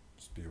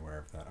just be aware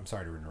of that. I'm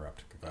sorry to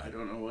interrupt. I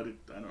don't know what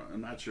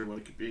I'm not sure what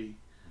it could be.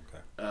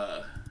 Okay.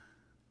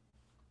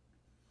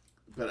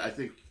 But I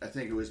think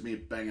it was me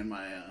banging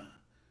my.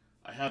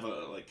 I have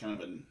a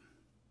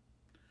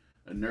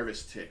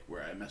nervous tick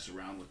where I mess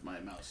around with my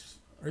mouse.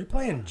 Are you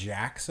playing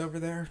jacks over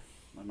there?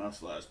 My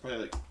mouse law is probably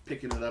like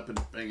picking it up and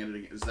banging it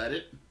again. Is that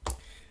it?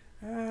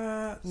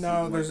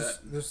 No,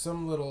 there's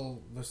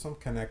some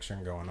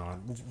connection going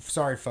on.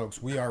 Sorry,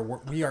 folks. We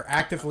are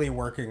actively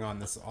working on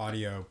this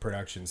audio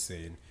production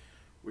scene.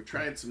 We're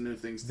trying some new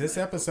things. This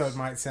episode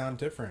might sound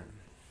different.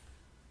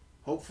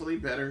 Hopefully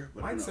better.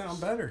 But might sound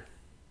better.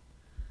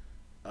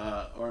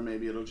 Or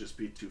maybe it'll just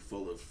be too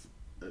full of.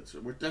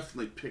 We're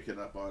definitely picking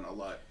up on a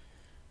lot.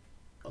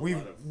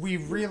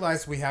 We've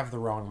realized we have the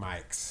wrong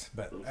mics,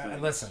 but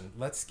listen,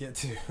 let's get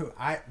to.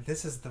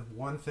 This is the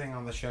one thing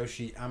on the show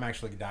sheet I'm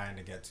actually dying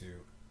to get to.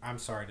 I'm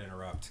sorry to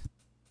interrupt.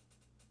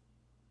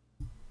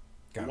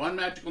 Go. One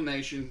Magical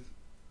Nation.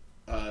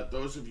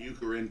 Those of you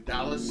who are in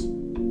Dallas,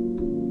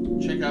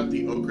 check out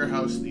the Ochre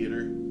House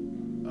Theater,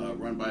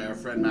 run by our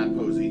friend Matt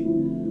Posey.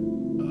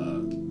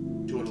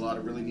 Doing a lot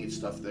of really neat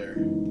stuff there.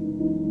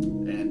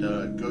 And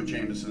go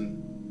Jameson.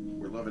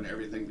 We're loving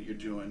everything that you're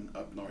doing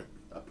up north.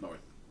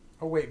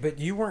 Oh wait, but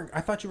you weren't.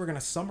 I thought you were going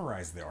to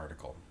summarize the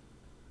article.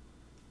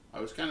 I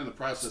was kind of in the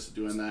process of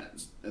doing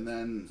that, and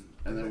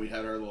then we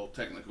had our little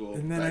technical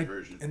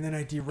diversion. And then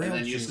I derailed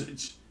and then you.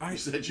 You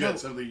said you had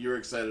something you were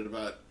excited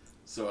about,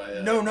 so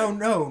I.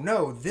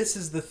 No. This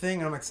is the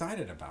thing I'm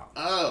excited about.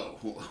 Oh,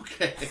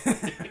 okay.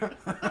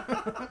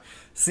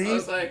 See, I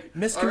was like,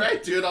 all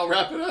right, dude, I'll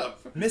wrap it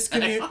up.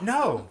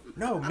 No,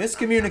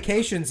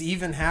 miscommunications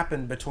even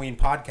happen between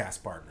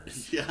podcast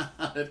partners. Yeah,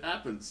 it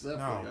happens.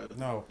 Definitely.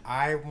 No,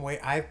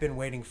 I've been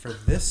waiting for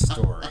this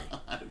story.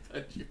 I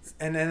bet you.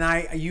 And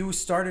then you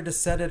started to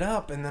set it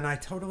up, and then I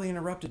totally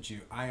interrupted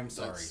you. I am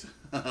sorry.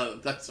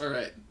 That's all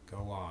right.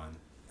 Go on.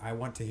 I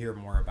want to hear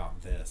more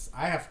about this.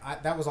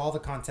 That was all the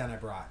content I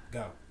brought.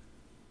 Go.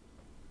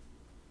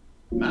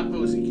 Matt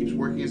Posey keeps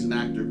working as an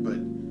actor, but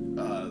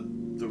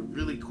the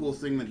really cool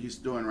thing that he's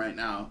doing right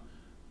now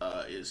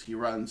is he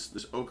runs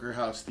this Ochre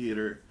House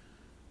Theater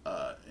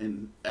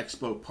in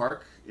Expo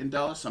Park in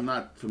Dallas. I'm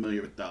not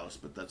familiar with Dallas,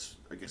 but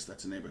I guess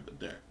that's a neighborhood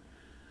there.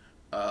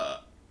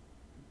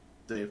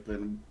 They've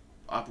been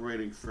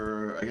operating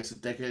for, I guess, a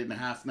decade and a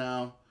half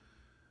now.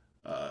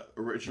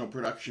 Original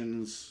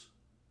productions.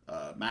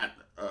 Matt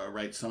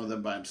writes some of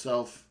them by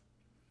himself.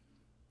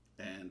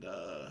 And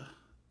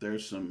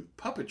there's some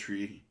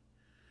puppetry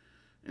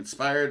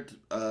inspired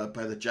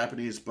by the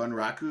Japanese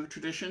bunraku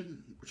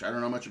tradition, which I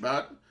don't know much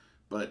about,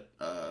 but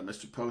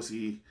Mr.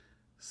 Posey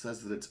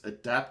says that it's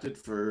adapted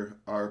for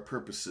our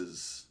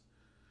purposes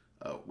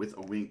with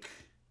a wink.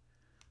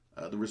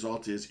 The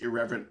result is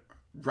irreverent,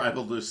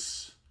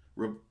 ribaldous,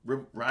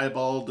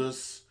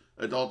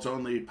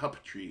 adult-only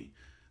puppetry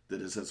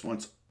that is at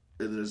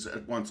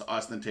once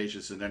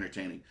ostentatious and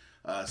entertaining.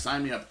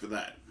 Sign me up for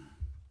that.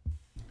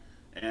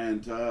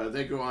 And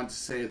they go on to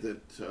say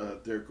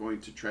that they're going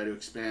to try to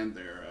expand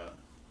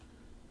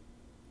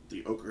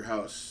the Ochre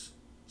House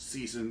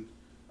season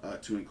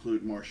to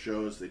include more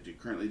shows. They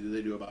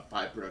do about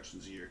 5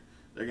 productions a year.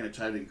 They're going to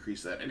try to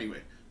increase that.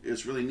 Anyway,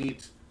 it's really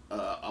neat.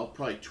 I'll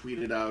probably tweet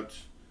it out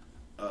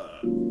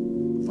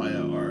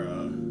via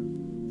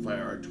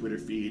our Twitter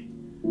feed.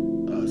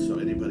 So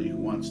anybody who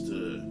wants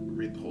to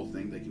read the whole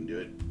thing, they can do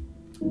it.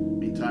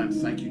 Meantime,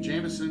 thank you,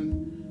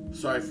 Jameson.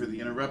 Sorry for the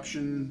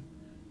interruption.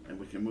 And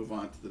we can move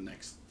on to the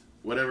next,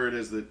 whatever it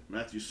is that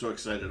Matthew's so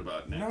excited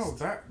about next.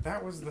 No,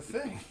 that was the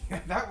thing.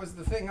 That was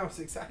the thing I was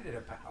excited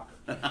about.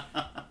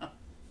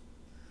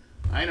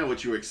 I know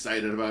what you were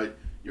excited about.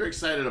 You're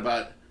excited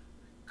about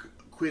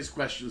quiz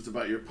questions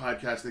about your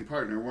podcasting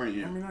partner, weren't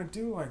you? I mean, I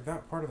do like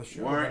that part of the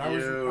show. Weren't but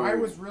you? I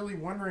was really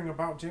wondering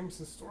about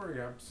James's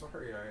story. I'm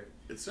sorry.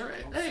 It's all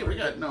right. Hey, we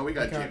got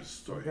James'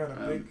 story. We got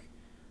a big.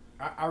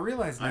 I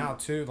realize now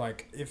too,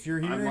 like if you're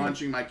hearing, I'm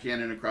launching my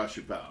cannon across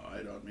your bow.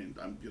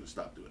 I'm gonna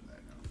stop doing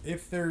that now.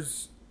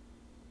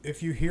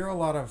 If you hear a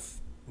lot of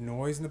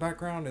noise in the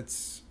background,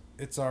 it's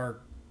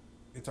our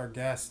It's our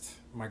guest.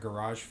 My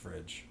garage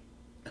fridge.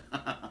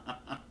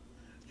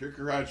 Your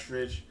garage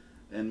fridge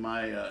and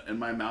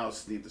my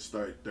mouse need to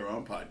start their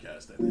own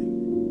podcast, I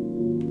think.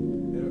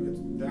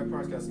 That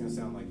podcast is gonna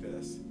sound like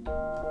this.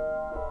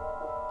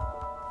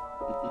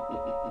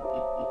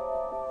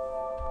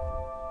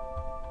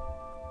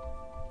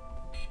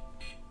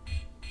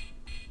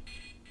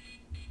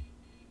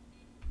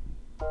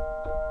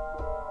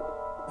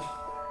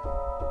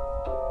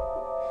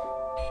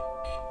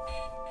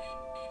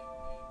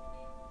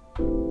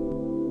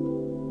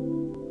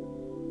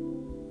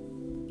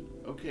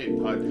 Okay,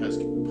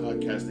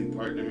 podcasting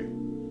partner.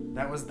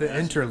 That was the That's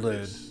interlude.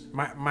 nice.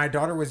 My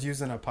daughter was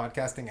using a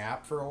podcasting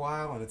app for a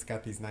while, and it's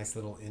got these nice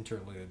little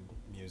interlude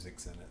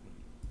musics in it.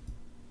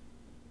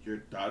 Your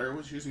daughter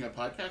was using a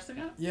podcasting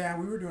app? Yeah,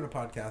 we were doing a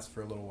podcast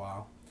for a little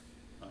while.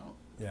 Oh.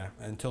 Yeah,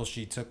 until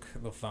she took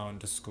the phone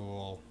to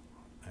school,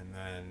 and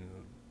then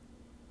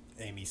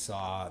Amy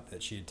saw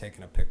that she had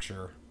taken a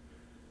picture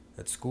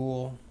at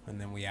school, and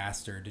then we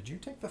asked her, "Did you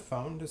take the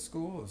phone to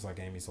school?" It was like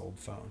Amy's old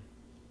phone,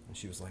 and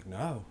she was like,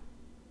 "No."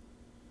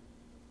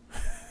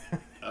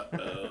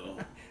 Uh-oh.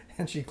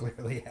 And she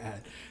clearly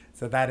had.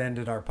 So that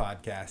ended our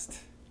podcast.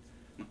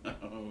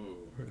 Oh.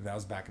 That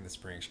was back in the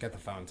spring. She got the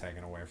phone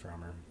taken away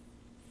from her.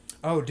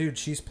 Oh, dude,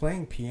 she's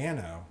playing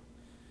piano.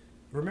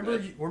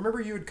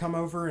 Remember you would come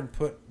over and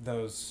put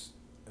those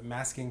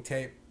masking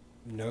tape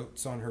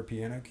notes on her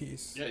piano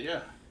keys?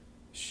 Yeah.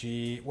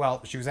 She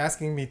was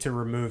asking me to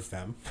remove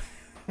them.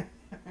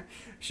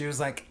 She was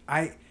like,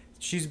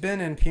 she's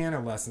been in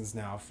piano lessons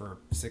now for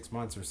 6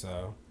 months or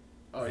so.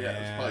 Oh yeah,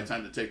 it's probably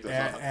time to take those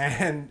off.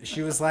 And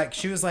she was like,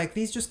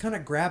 these just kind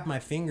of grab my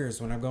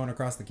fingers when I'm going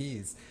across the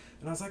keys.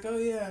 And I was like, oh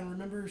yeah, and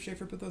remember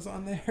Schaefer put those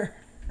on there?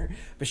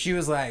 But she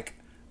was like,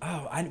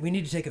 oh, we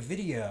need to take a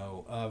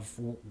video of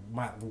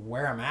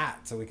where I'm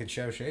at so we can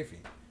show Schaefer.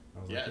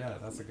 I was like, yeah,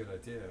 that's a good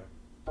idea.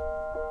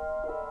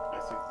 I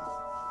think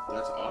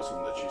that's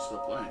awesome that she's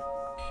still playing.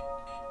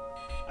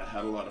 I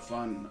had a lot of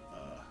fun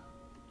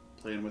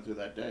playing with her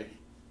that day.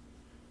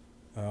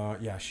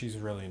 Yeah, she's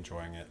really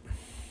enjoying it.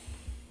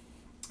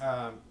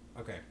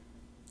 Okay.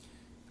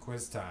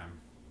 Quiz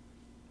time.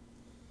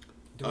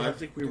 I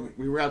think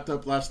we wrapped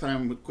up last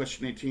time with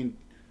question 18,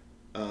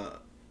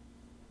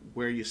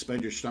 where you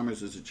spend your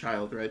summers as a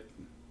child, right?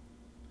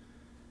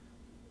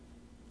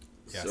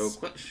 Yes. So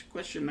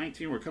question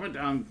 19, we're coming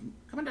down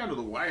to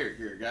the wire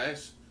here,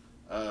 guys.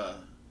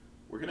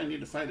 We're gonna need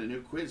to find a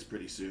new quiz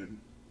pretty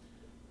soon,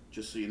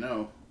 just so you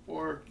know,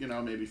 or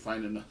maybe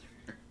find another.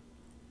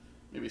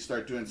 Maybe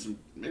start getting some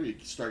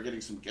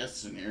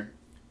guests in here.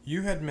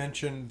 You had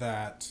mentioned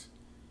that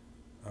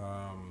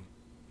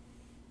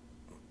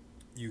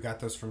you got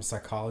those from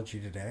Psychology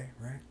Today,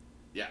 right?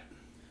 Yeah.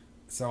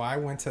 So I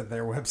went to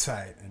their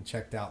website and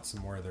checked out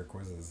some more of their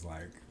quizzes.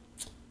 Like,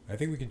 I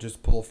think we could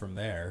just pull from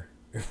there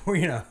if we're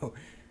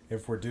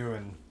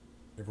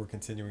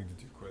continuing to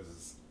do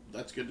quizzes.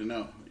 That's good to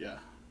know. Yeah.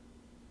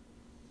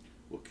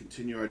 We'll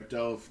continue our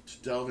delve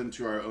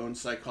into our own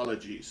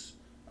psychologies,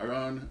 our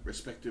own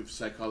respective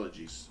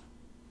psychologies.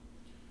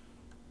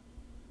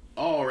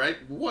 All right.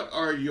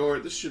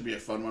 This should be a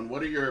fun one.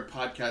 What are your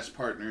podcast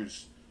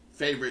partners'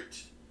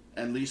 favorite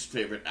and least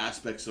favorite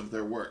aspects of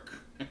their work?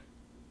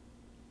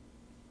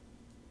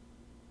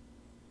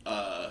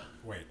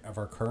 Wait, of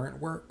our current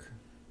work?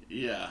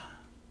 Yeah.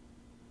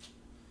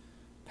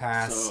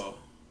 Pass. So,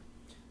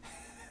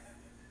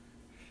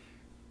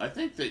 I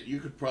think that you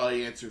could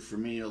probably answer for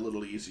me a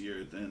little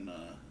easier than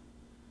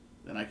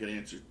I could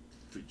answer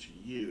for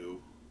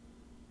you.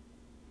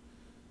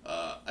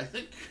 I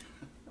think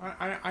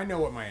I know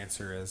what my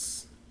answer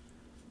is.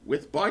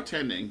 with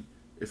bartending,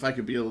 if I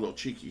could be a little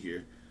cheeky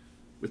here,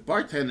 with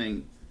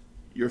bartending,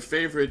 your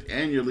favorite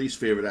and your least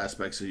favorite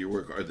aspects of your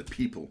work are the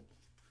people,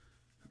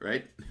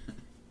 right?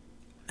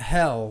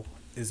 Hell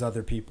is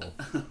other people.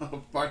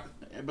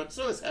 But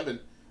so is heaven.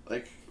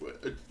 Like,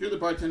 through the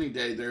bartending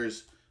day,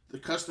 there's the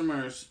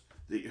customers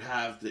that you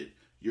have that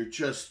you're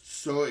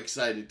just so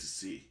excited to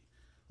see.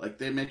 Like,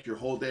 they make your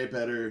whole day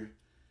better.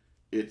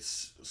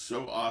 It's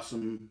so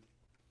awesome.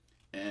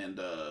 And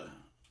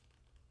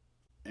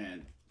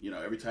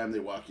every time they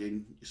walk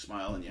in, you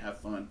smile and you have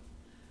fun.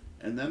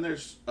 And then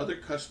there's other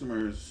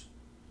customers,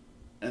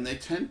 and they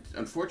tend,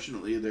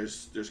 unfortunately,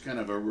 there's kind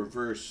of a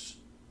reverse.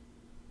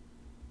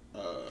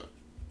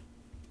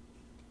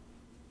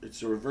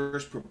 It's a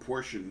reverse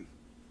proportion.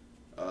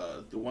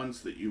 The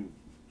ones that you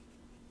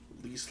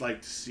least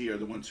like to see are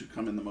the ones who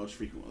come in the most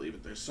frequently.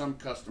 But there's some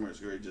customers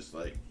who are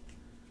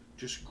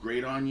just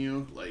great on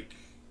you, like.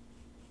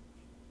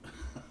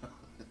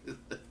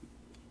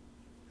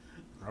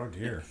 Oh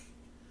dear.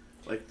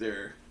 Like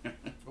they're.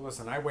 Well,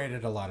 listen, I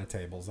waited a lot of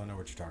tables. I know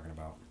what you're talking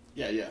about.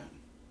 Yeah.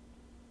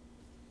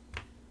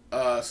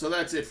 So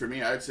that's it for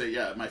me. I'd say,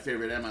 my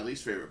favorite and my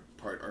least favorite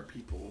part are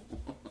people.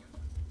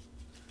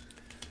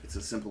 It's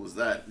as simple as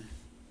that.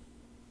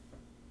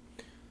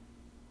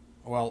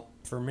 Well,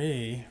 for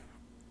me,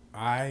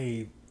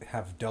 I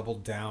have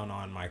doubled down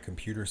on my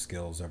computer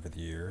skills over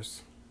the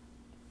years.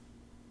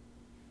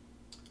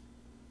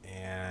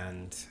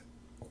 And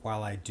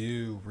while I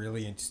do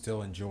really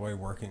still enjoy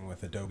working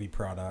with Adobe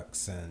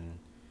products and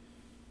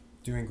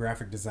doing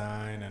graphic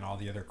design and all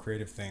the other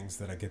creative things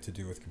that I get to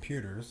do with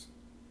computers,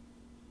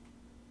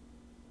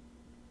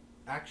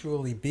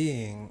 actually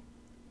being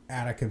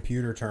at a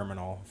computer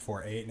terminal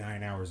for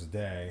 8-9 hours a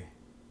day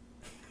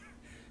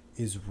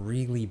is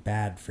really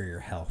bad for your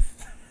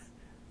health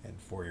and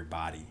for your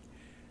body.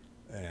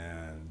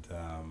 And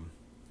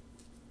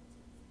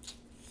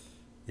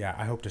yeah,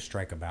 I hope to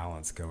strike a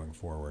balance going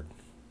forward.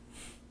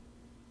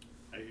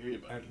 I hear you,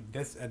 buddy.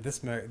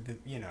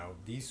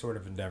 These sort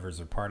of endeavors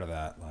are part of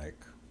that.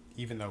 Like,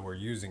 even though we're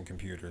using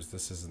computers,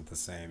 this isn't the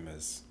same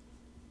as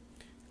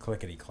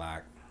clickety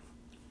clack.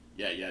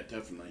 Yeah,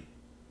 definitely.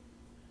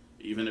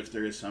 Even if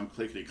there is some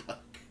clickety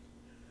clack,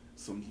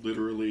 some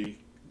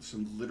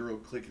literal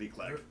clickety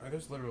clack.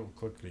 There's literal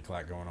clickety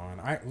clack going on.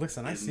 I see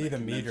the Isn't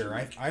that meter.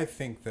 conventional? I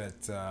think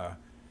that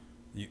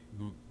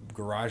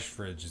Garage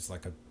Fridge is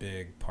like a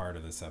big part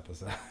of this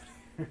episode.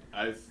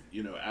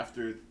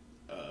 After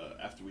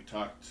we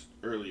talked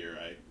earlier,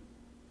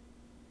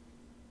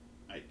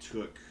 I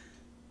took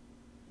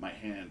my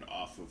hand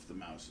off of the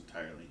mouse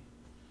entirely.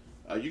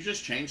 You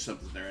just changed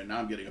something there, and now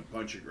I'm getting a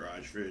bunch of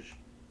Garage Fridge.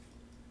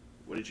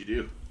 What did you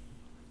do?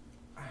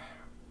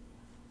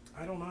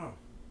 I don't know.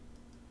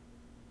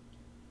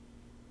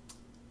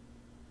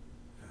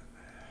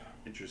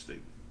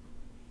 Interesting.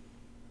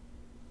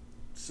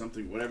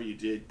 Whatever you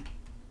did.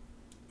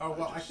 Oh,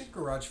 well, I think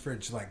Garage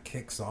Fridge, like,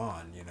 kicks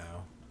on,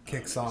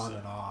 kicks maybe on so.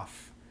 and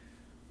off.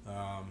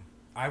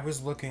 I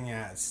was looking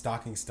at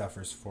stocking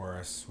stuffers for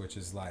us, which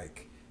is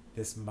like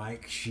this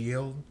mic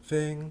shield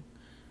thing,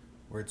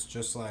 where it's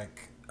just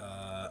like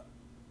a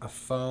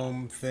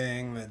foam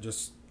thing that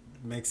just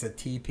makes a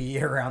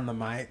TP around the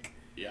mic.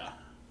 Yeah.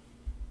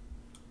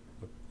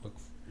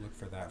 Look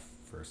for that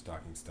for a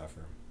stocking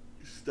stuffer.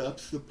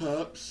 Stops the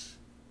pops.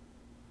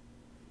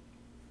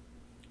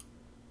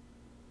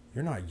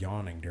 You're not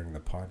yawning during the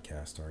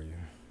podcast, are you?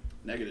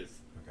 Negative.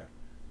 Okay.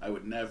 I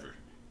would never.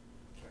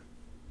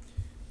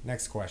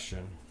 Next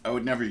question. I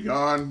would never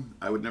yawn.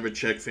 I would never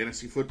check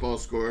fantasy football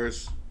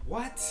scores.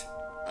 What?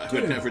 I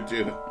Dude. would never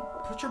do.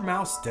 Put your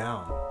mouse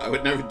down. I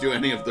would never do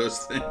any of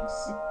those things.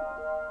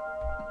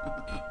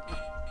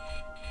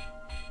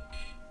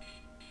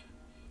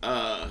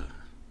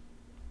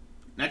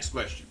 Next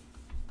question.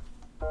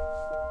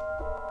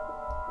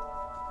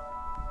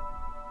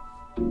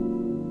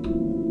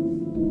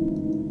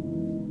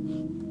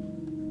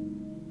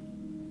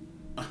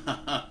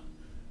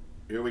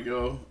 Here we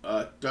go.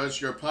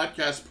 Does your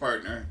podcast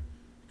partner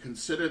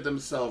consider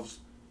themselves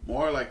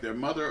more like their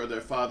mother or their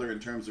father in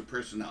terms of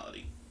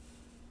personality?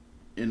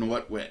 In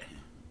what way?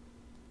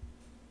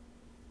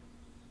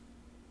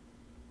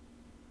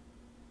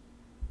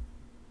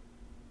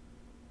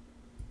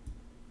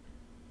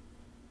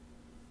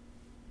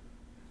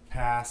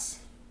 Pass.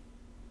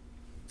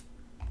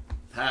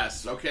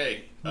 Pass.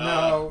 Okay.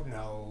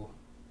 No.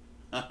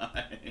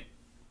 I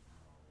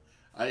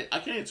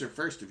can answer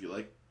first if you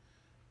like.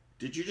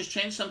 Did you just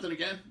change something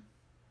again?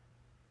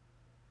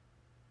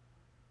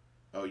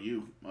 Oh,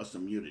 you must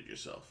have muted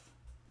yourself.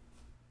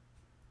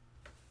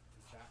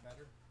 Chat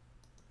better?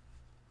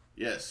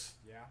 Yes.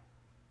 Yeah.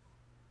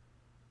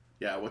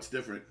 Yeah, what's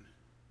different?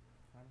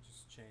 I'm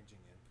just changing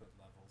input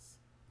levels.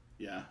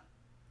 Yeah.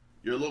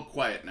 You're a little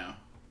quiet now.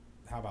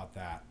 How about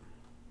that?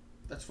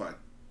 That's fine.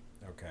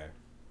 Okay.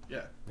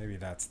 Yeah. Maybe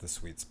that's the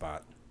sweet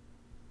spot.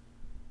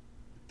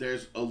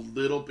 There's a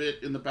little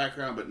bit in the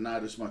background, but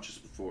not as much as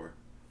before.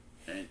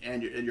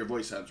 And your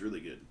voice sounds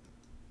really good.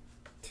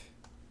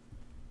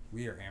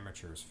 We are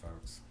amateurs,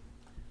 folks.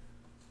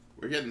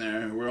 We're getting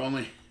there.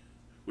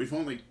 We've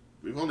only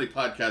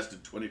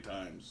podcasted 20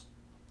 times.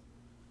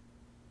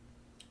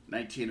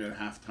 19 and a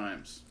half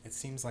times. It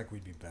seems like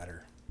we'd be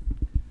better.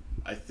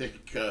 I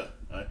think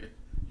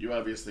you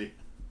obviously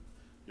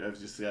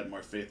had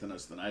more faith in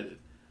us than I did.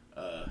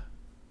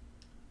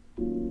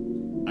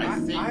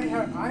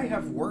 I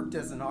have worked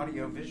as an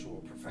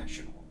audiovisual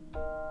professional.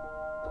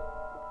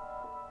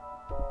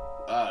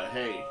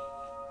 Hey.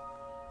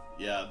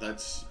 Yeah,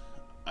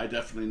 I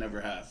definitely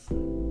never have.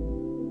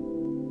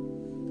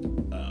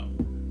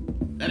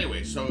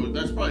 Anyway, so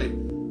that's probably,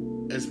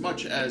 as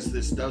much as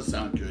this does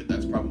sound good,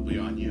 that's probably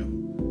on you.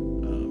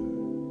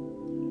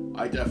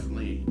 I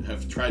definitely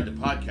have tried to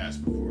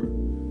podcast before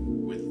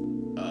with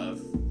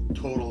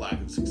total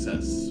lack of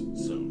success,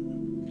 so.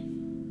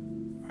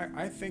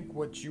 I think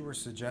what you were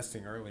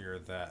suggesting earlier,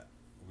 that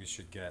we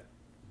should get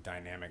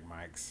dynamic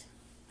mics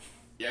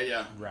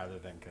Yeah. rather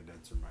than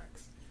condenser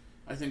mics.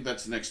 I think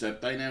that's the next step.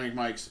 Dynamic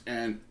mics,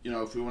 and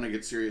if we want to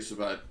get serious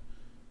about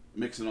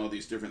mixing all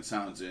these different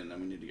sounds in,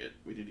 then we need to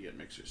get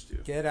mixers too.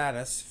 Get at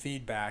us,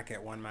 feedback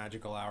at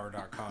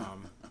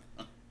onemagicalhour.com.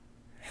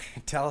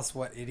 Tell us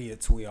what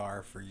idiots we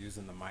are for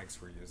using the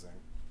mics we're using.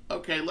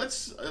 Okay,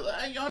 let's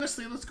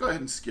go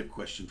ahead and skip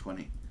question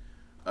 20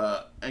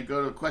 and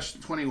go to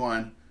question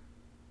 21.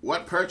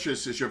 What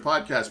purchase is your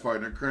podcast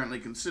partner currently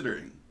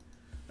considering,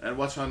 and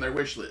what's on their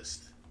wish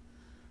list?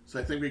 So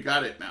I think we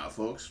got it now,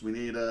 folks. We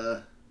need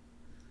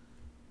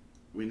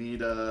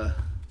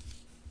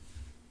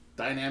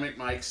dynamic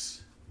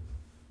mics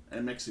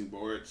and mixing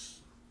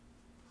boards.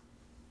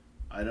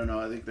 I don't know.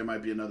 I think there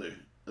might be a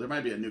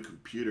new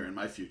computer in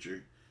my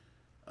future.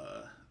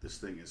 This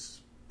thing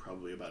is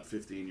probably about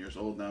 15 years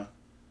old now.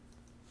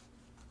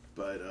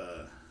 But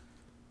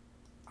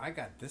I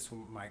got this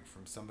mic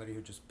from somebody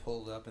who just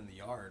pulled up in the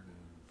yard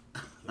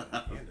and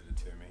handed it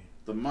to me.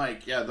 The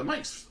mic, yeah, the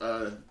mic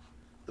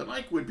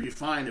would be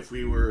fine if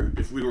we were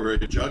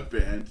a jug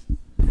band.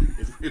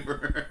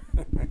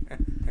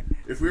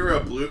 If we were a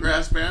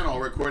bluegrass band all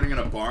recording in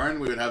a barn,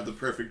 we would have the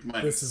perfect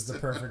mic. This is the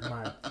perfect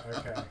mic.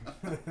 Okay.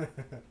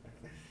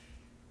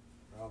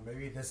 Well,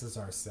 maybe this is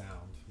our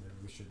sound. Maybe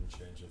we shouldn't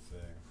change a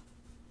thing.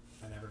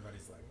 And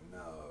everybody's like,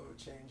 no,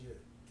 change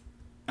it.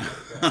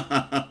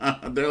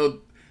 Okay.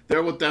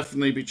 There will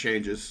definitely be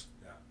changes.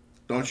 Yeah.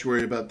 Don't you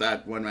worry about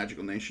that, One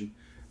Magical Nation.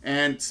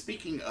 And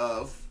speaking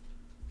of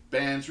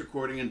bands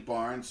recording in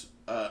barns,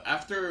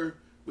 after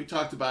we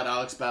talked about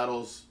Alex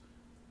Battles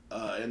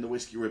in the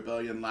Whiskey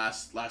Rebellion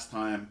last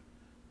time,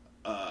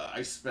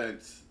 I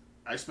spent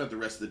the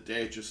rest of the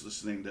day just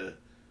listening to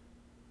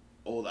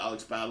old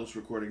Alex Battles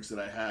recordings that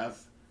I have,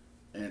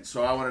 and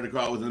so I wanted to go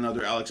out with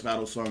another Alex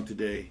Battles song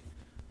today.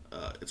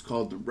 It's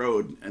called "The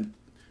Road," and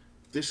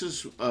this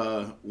is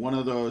one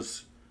of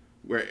those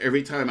where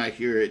every time I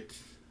hear it,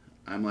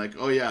 I'm like,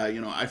 oh yeah,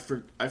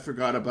 I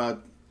forgot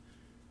about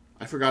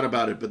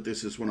it, but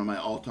this is one of my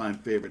all-time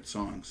favorite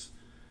songs,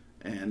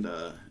 and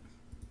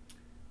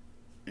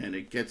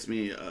it gets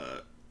me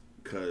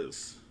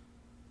because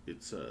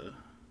it's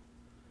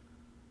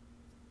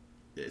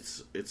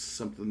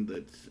something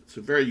it's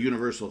a very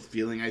universal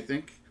feeling, I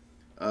think,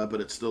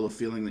 but it's still a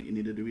feeling that you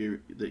need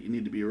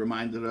to be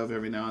reminded of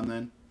every now and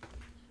then.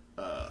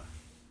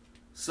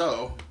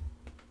 So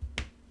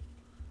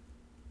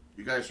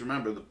you guys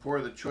remember, the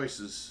poorer the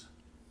choices,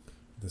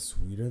 the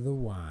sweeter the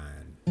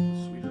wine. The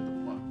sweeter the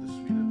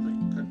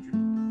country,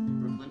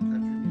 Brooklyn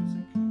country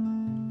music.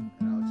 And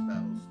Alex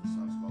Battles, the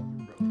song's called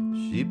 "The Road."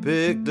 She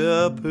picked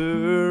up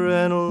her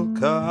rental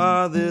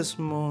car this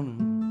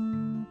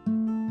morning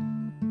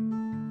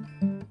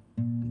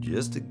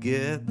just to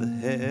get the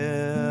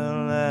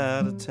hell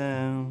out of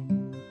town.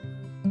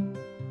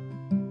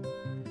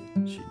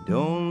 She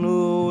don't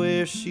know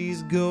where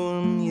she's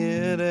going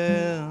yet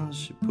as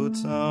she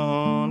puts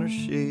on her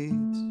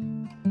shades,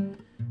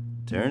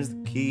 turns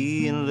the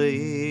key and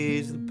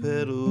lays the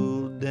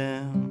pedal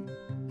down.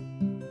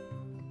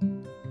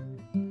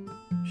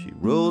 She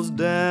rolls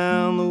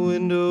down the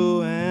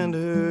window and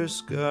her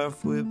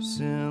scarf whips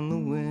in the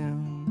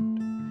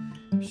wind.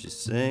 She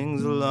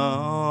sings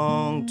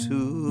along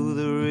to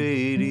the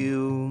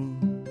radio.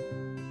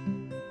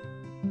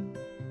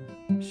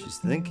 She's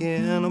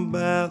thinking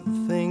about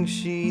the things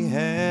she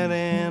had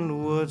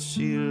and what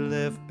she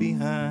left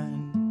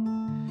behind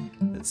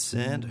that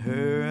sent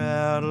her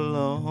out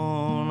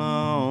alone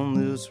on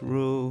this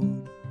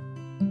road.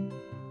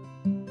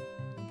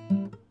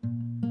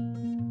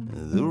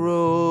 The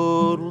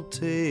road will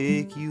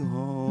take you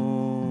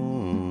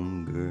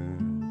home, girl,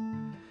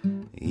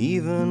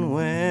 even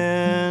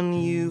when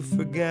you've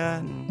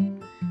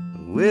forgotten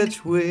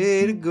which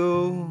way to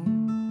go.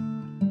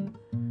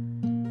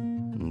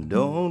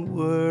 Don't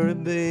worry,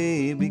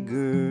 baby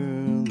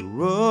girl, the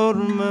road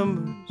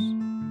remembers.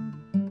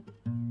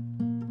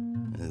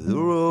 The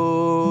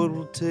road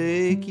will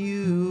take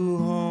you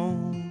home.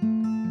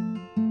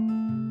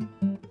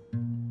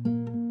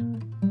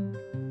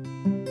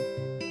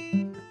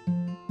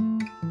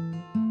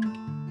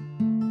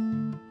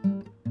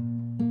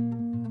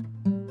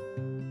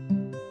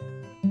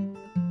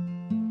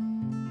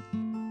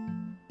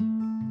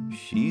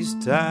 She's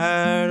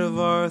tired of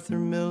Arthur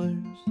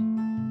Miller's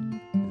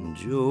and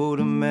Joe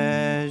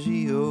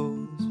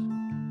DiMaggio's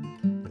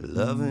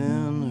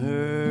loving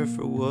her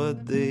for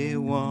what they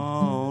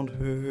want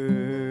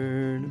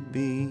her to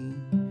be.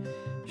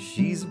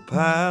 She's a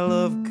pile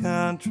of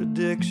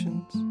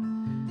contradictions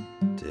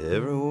to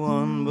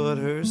everyone but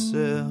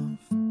herself.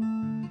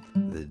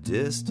 The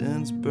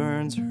distance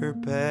burns her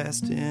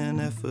past in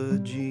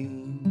effigy.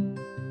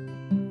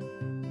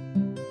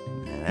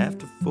 And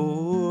after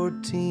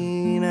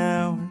 14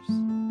 hours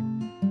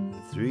and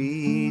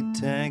 3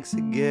 tanks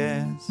of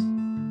gas,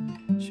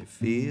 she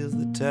feels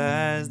the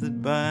ties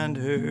that bind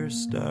her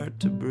start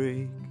to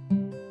break.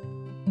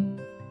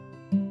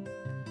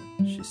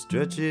 She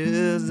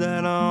stretches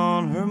out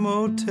on her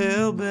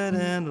motel bed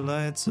and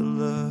lights a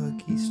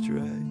lucky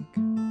strike,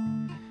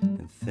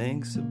 and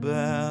thinks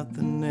about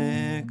the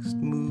next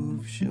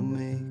move she'll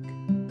make.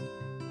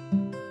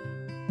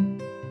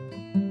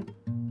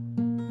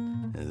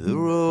 The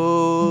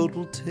road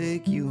will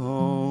take you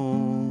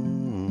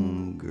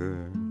home,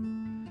 girl,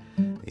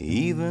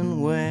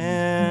 even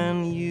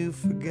when you've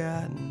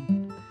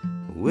forgotten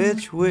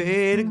which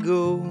way to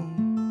go.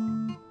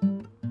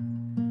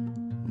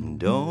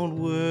 Don't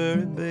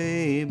worry,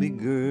 baby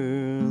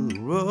girl, the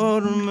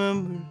road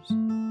remembers.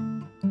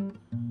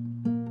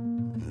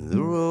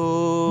 The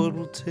road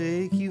will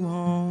take you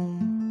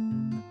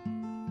home.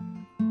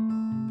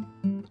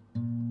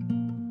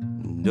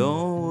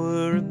 Don't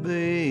worry,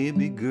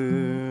 baby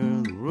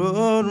girl, the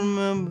road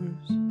remembers.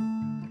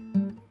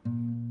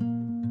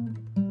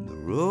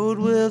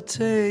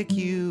 take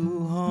you